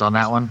my hands on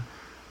that one.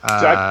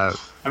 I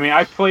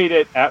played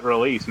it at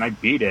release and I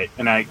beat it,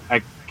 and I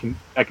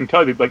can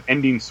tell you like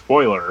ending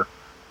spoiler,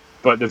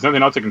 but there's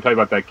nothing else I can tell you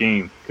about that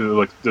game because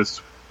like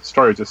this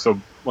story is just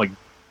so like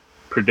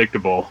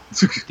predictable.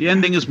 The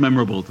ending is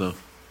memorable though.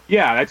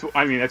 Yeah,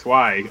 that's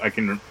why I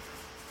can.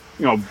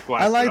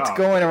 I liked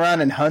going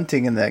around and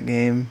hunting in that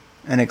game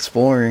and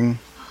exploring.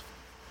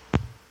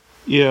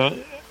 Yeah,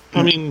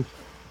 I mean,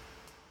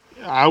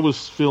 I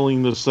was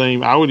feeling the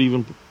same. I would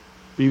even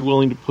be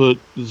willing to put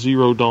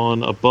Zero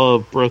Dawn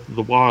above Breath of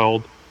the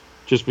Wild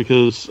just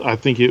because I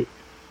think it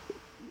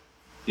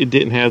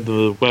didn't have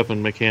the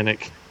weapon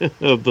mechanic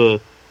of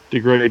the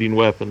degrading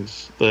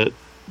weapons that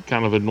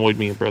kind of annoyed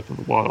me in Breath of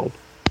the Wild.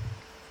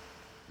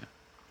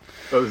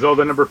 So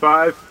Zelda number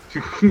 5?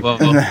 Well,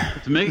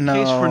 to make a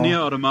case for Nier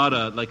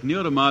Automata, like Nier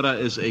Automata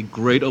is a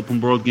great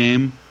open world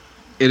game.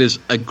 It is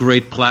a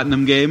great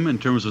platinum game in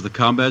terms of the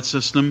combat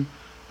system,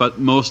 but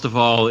most of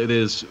all, it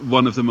is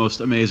one of the most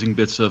amazing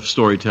bits of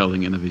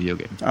storytelling in a video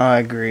game. I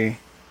agree.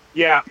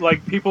 Yeah,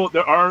 like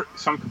there are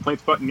some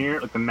complaints about Nier.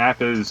 Like the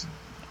map is,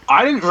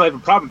 I didn't really have a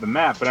problem with the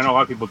map, but I know a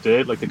lot of people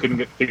did. Like they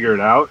couldn't figure it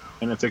out,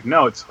 and it's like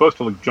no, it's supposed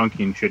to look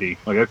junky and shitty.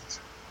 Like that's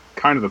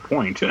kind of the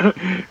point.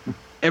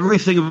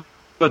 Everything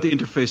about the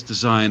interface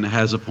design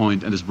has a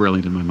point and is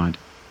brilliant in my mind.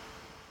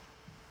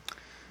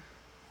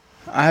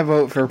 I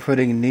vote for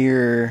putting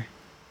Nier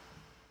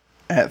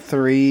at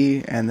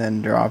 3 and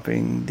then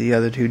dropping the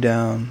other two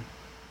down.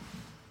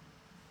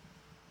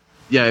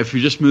 Yeah, if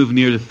you just move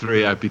Nier to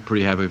 3, I'd be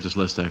pretty happy with this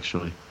list,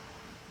 actually.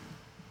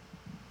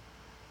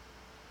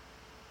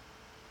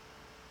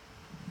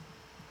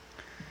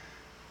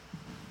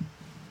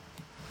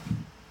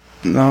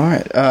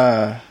 Alright,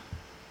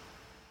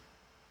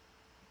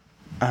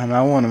 and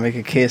I want to make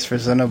a case for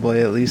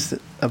Xenoblade at least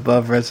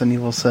above Resident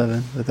Evil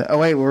 7. Oh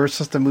wait, we're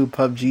supposed to move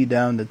PUBG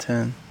down to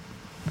 10.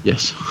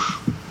 Yes.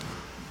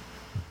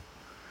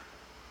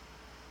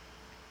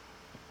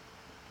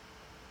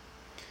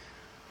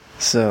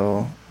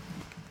 So,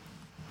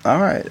 all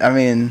right. I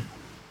mean,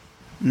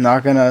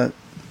 not gonna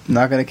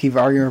keep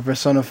arguing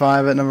Persona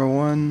 5 at number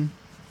 1.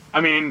 I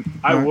mean,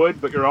 I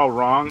would, but you're all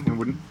wrong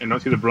and don't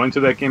see the brilliance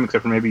of that game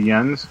except for maybe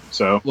Jens.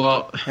 So,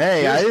 well,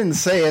 hey, I didn't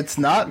say it's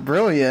not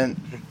brilliant.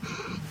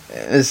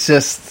 It's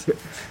just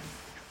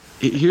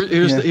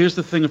here's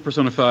the thing of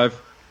Persona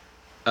 5.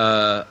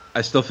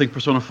 I still think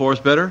Persona 4 is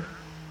better.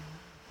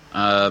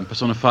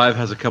 Persona 5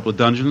 has a couple of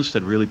dungeons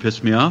that really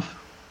pissed me off.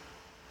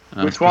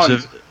 Which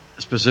ones?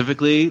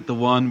 Specifically, the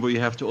one where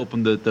you have to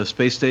open the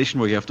space station,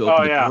 where you have to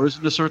open the doors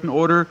in a certain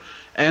order,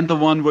 and the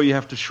one where you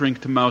have to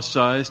shrink to mouse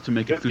size to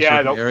make it through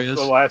certain areas.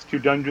 The last 2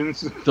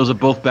 dungeons. Those are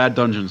both bad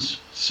dungeons.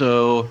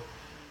 So,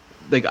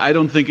 like, I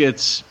don't think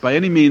it's by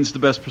any means the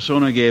best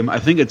Persona game. I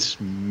think it's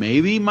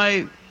maybe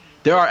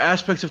there are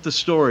aspects of the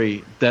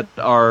story that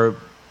are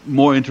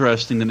more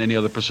interesting than any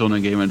other Persona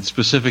game, and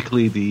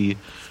specifically the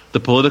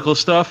political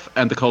stuff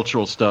and the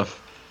cultural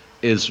stuff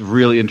is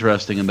really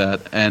interesting in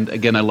that. And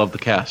again, I love the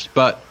cast,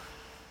 but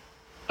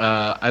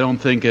I don't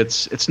think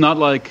it's not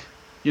like,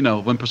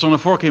 when Persona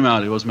 4 came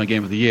out, it was my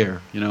game of the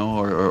year,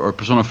 or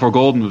Persona 4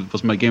 Golden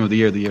was my game of the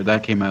year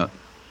that came out.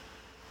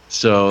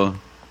 So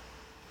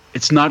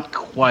it's not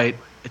quite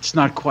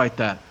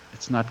that.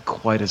 It's not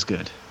quite as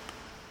good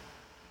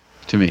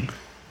to me.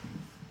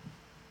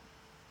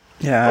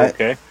 Yeah.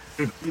 Okay.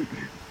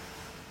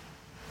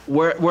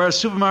 Whereas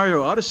Super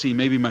Mario Odyssey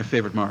may be my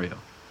favorite Mario.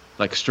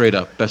 Like, straight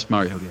up, best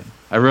Mario game.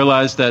 I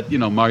realize that,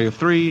 Mario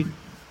 3,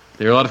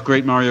 there are a lot of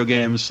great Mario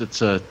games.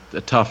 It's a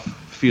tough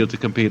field to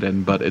compete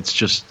in, but it's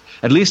just,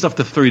 at least of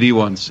the 3D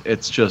ones,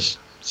 it's just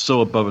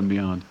so above and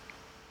beyond.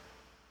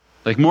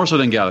 Like, more so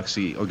than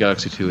Galaxy, or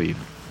Galaxy 2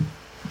 even.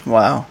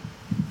 Wow.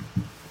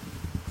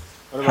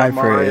 What about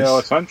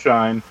Mario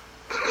Sunshine?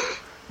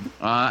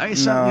 I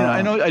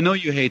know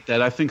you hate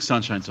that. I think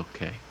Sunshine's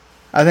okay.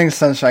 I think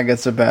Sunshine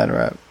gets a bad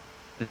rap.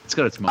 It's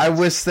got its moments. I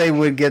wish they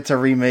would get to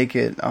remake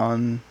it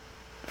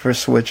for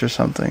Switch or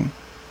something.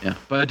 Yeah,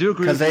 but I do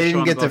agree because they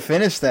didn't get to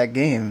finish that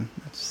game.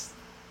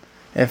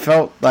 It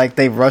felt like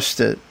they rushed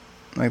it.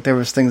 Like there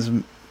was things,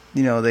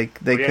 they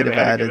could have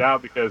added. It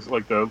out because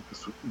like the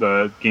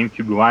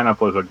GameCube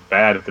lineup was like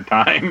bad at the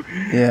time.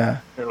 Yeah,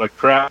 they're like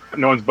crap.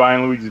 No one's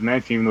buying Luigi's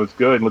Mansion even though it's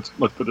good. Let's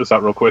put this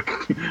out real quick.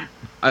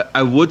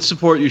 I would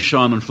support you,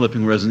 Sean, on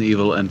flipping Resident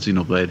Evil and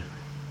Xenoblade,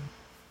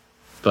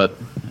 but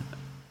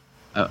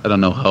I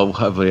don't know how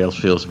everybody else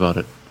feels about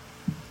it.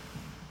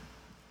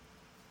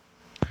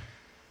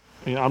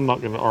 Yeah, I'm not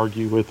going to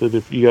argue with it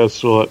if you guys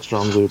feel that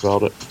strongly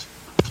about it.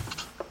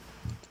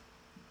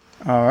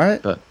 All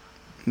right. But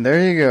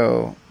there you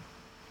go.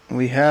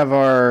 We have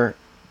our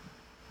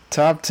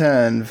top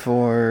 10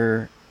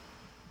 for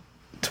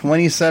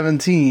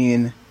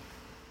 2017,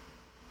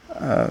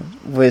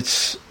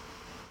 which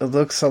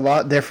looks a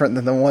lot different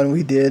than the one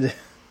we did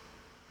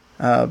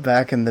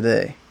back in the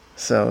day.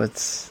 So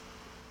it's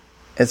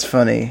it's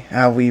funny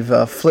how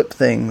we've flipped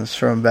things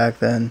from back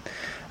then.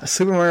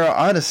 Super Mario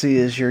Odyssey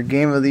is your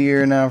game of the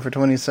year now for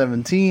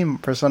 2017.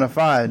 Persona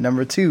 5,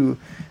 number 2.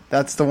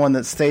 That's the one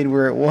that stayed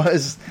where it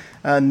was.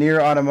 Nier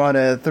Automata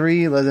at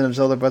 3. Legend of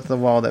Zelda Breath of the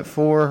Wild at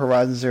 4.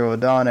 Horizon Zero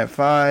Dawn at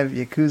 5.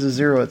 Yakuza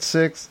 0 at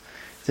 6.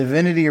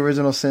 Divinity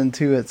Original Sin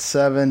 2 at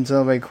 7.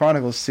 Xenoblade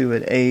Chronicles 2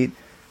 at 8.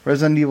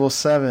 Resident Evil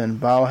 7.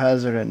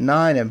 Biohazard at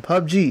 9. And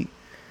PUBG,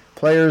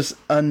 Players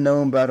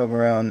Unknown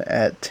Battleground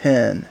at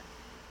 10.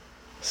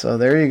 So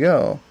there you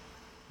go.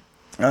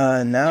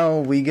 Now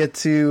we get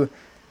to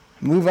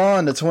move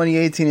on to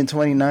 2018 and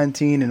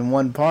 2019 in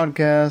one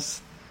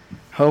podcast.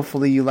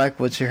 Hopefully you like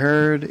what you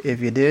heard.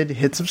 If you did,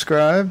 hit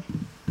subscribe.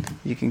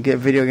 You can get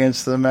Video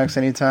Games to the Max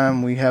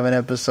anytime we have an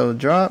episode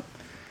drop.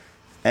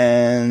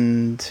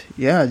 And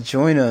yeah,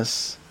 join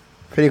us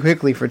pretty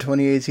quickly for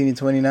 2018 and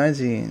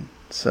 2019.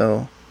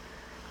 So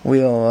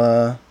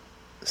we'll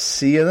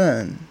see you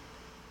then.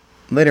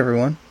 Later,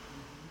 everyone.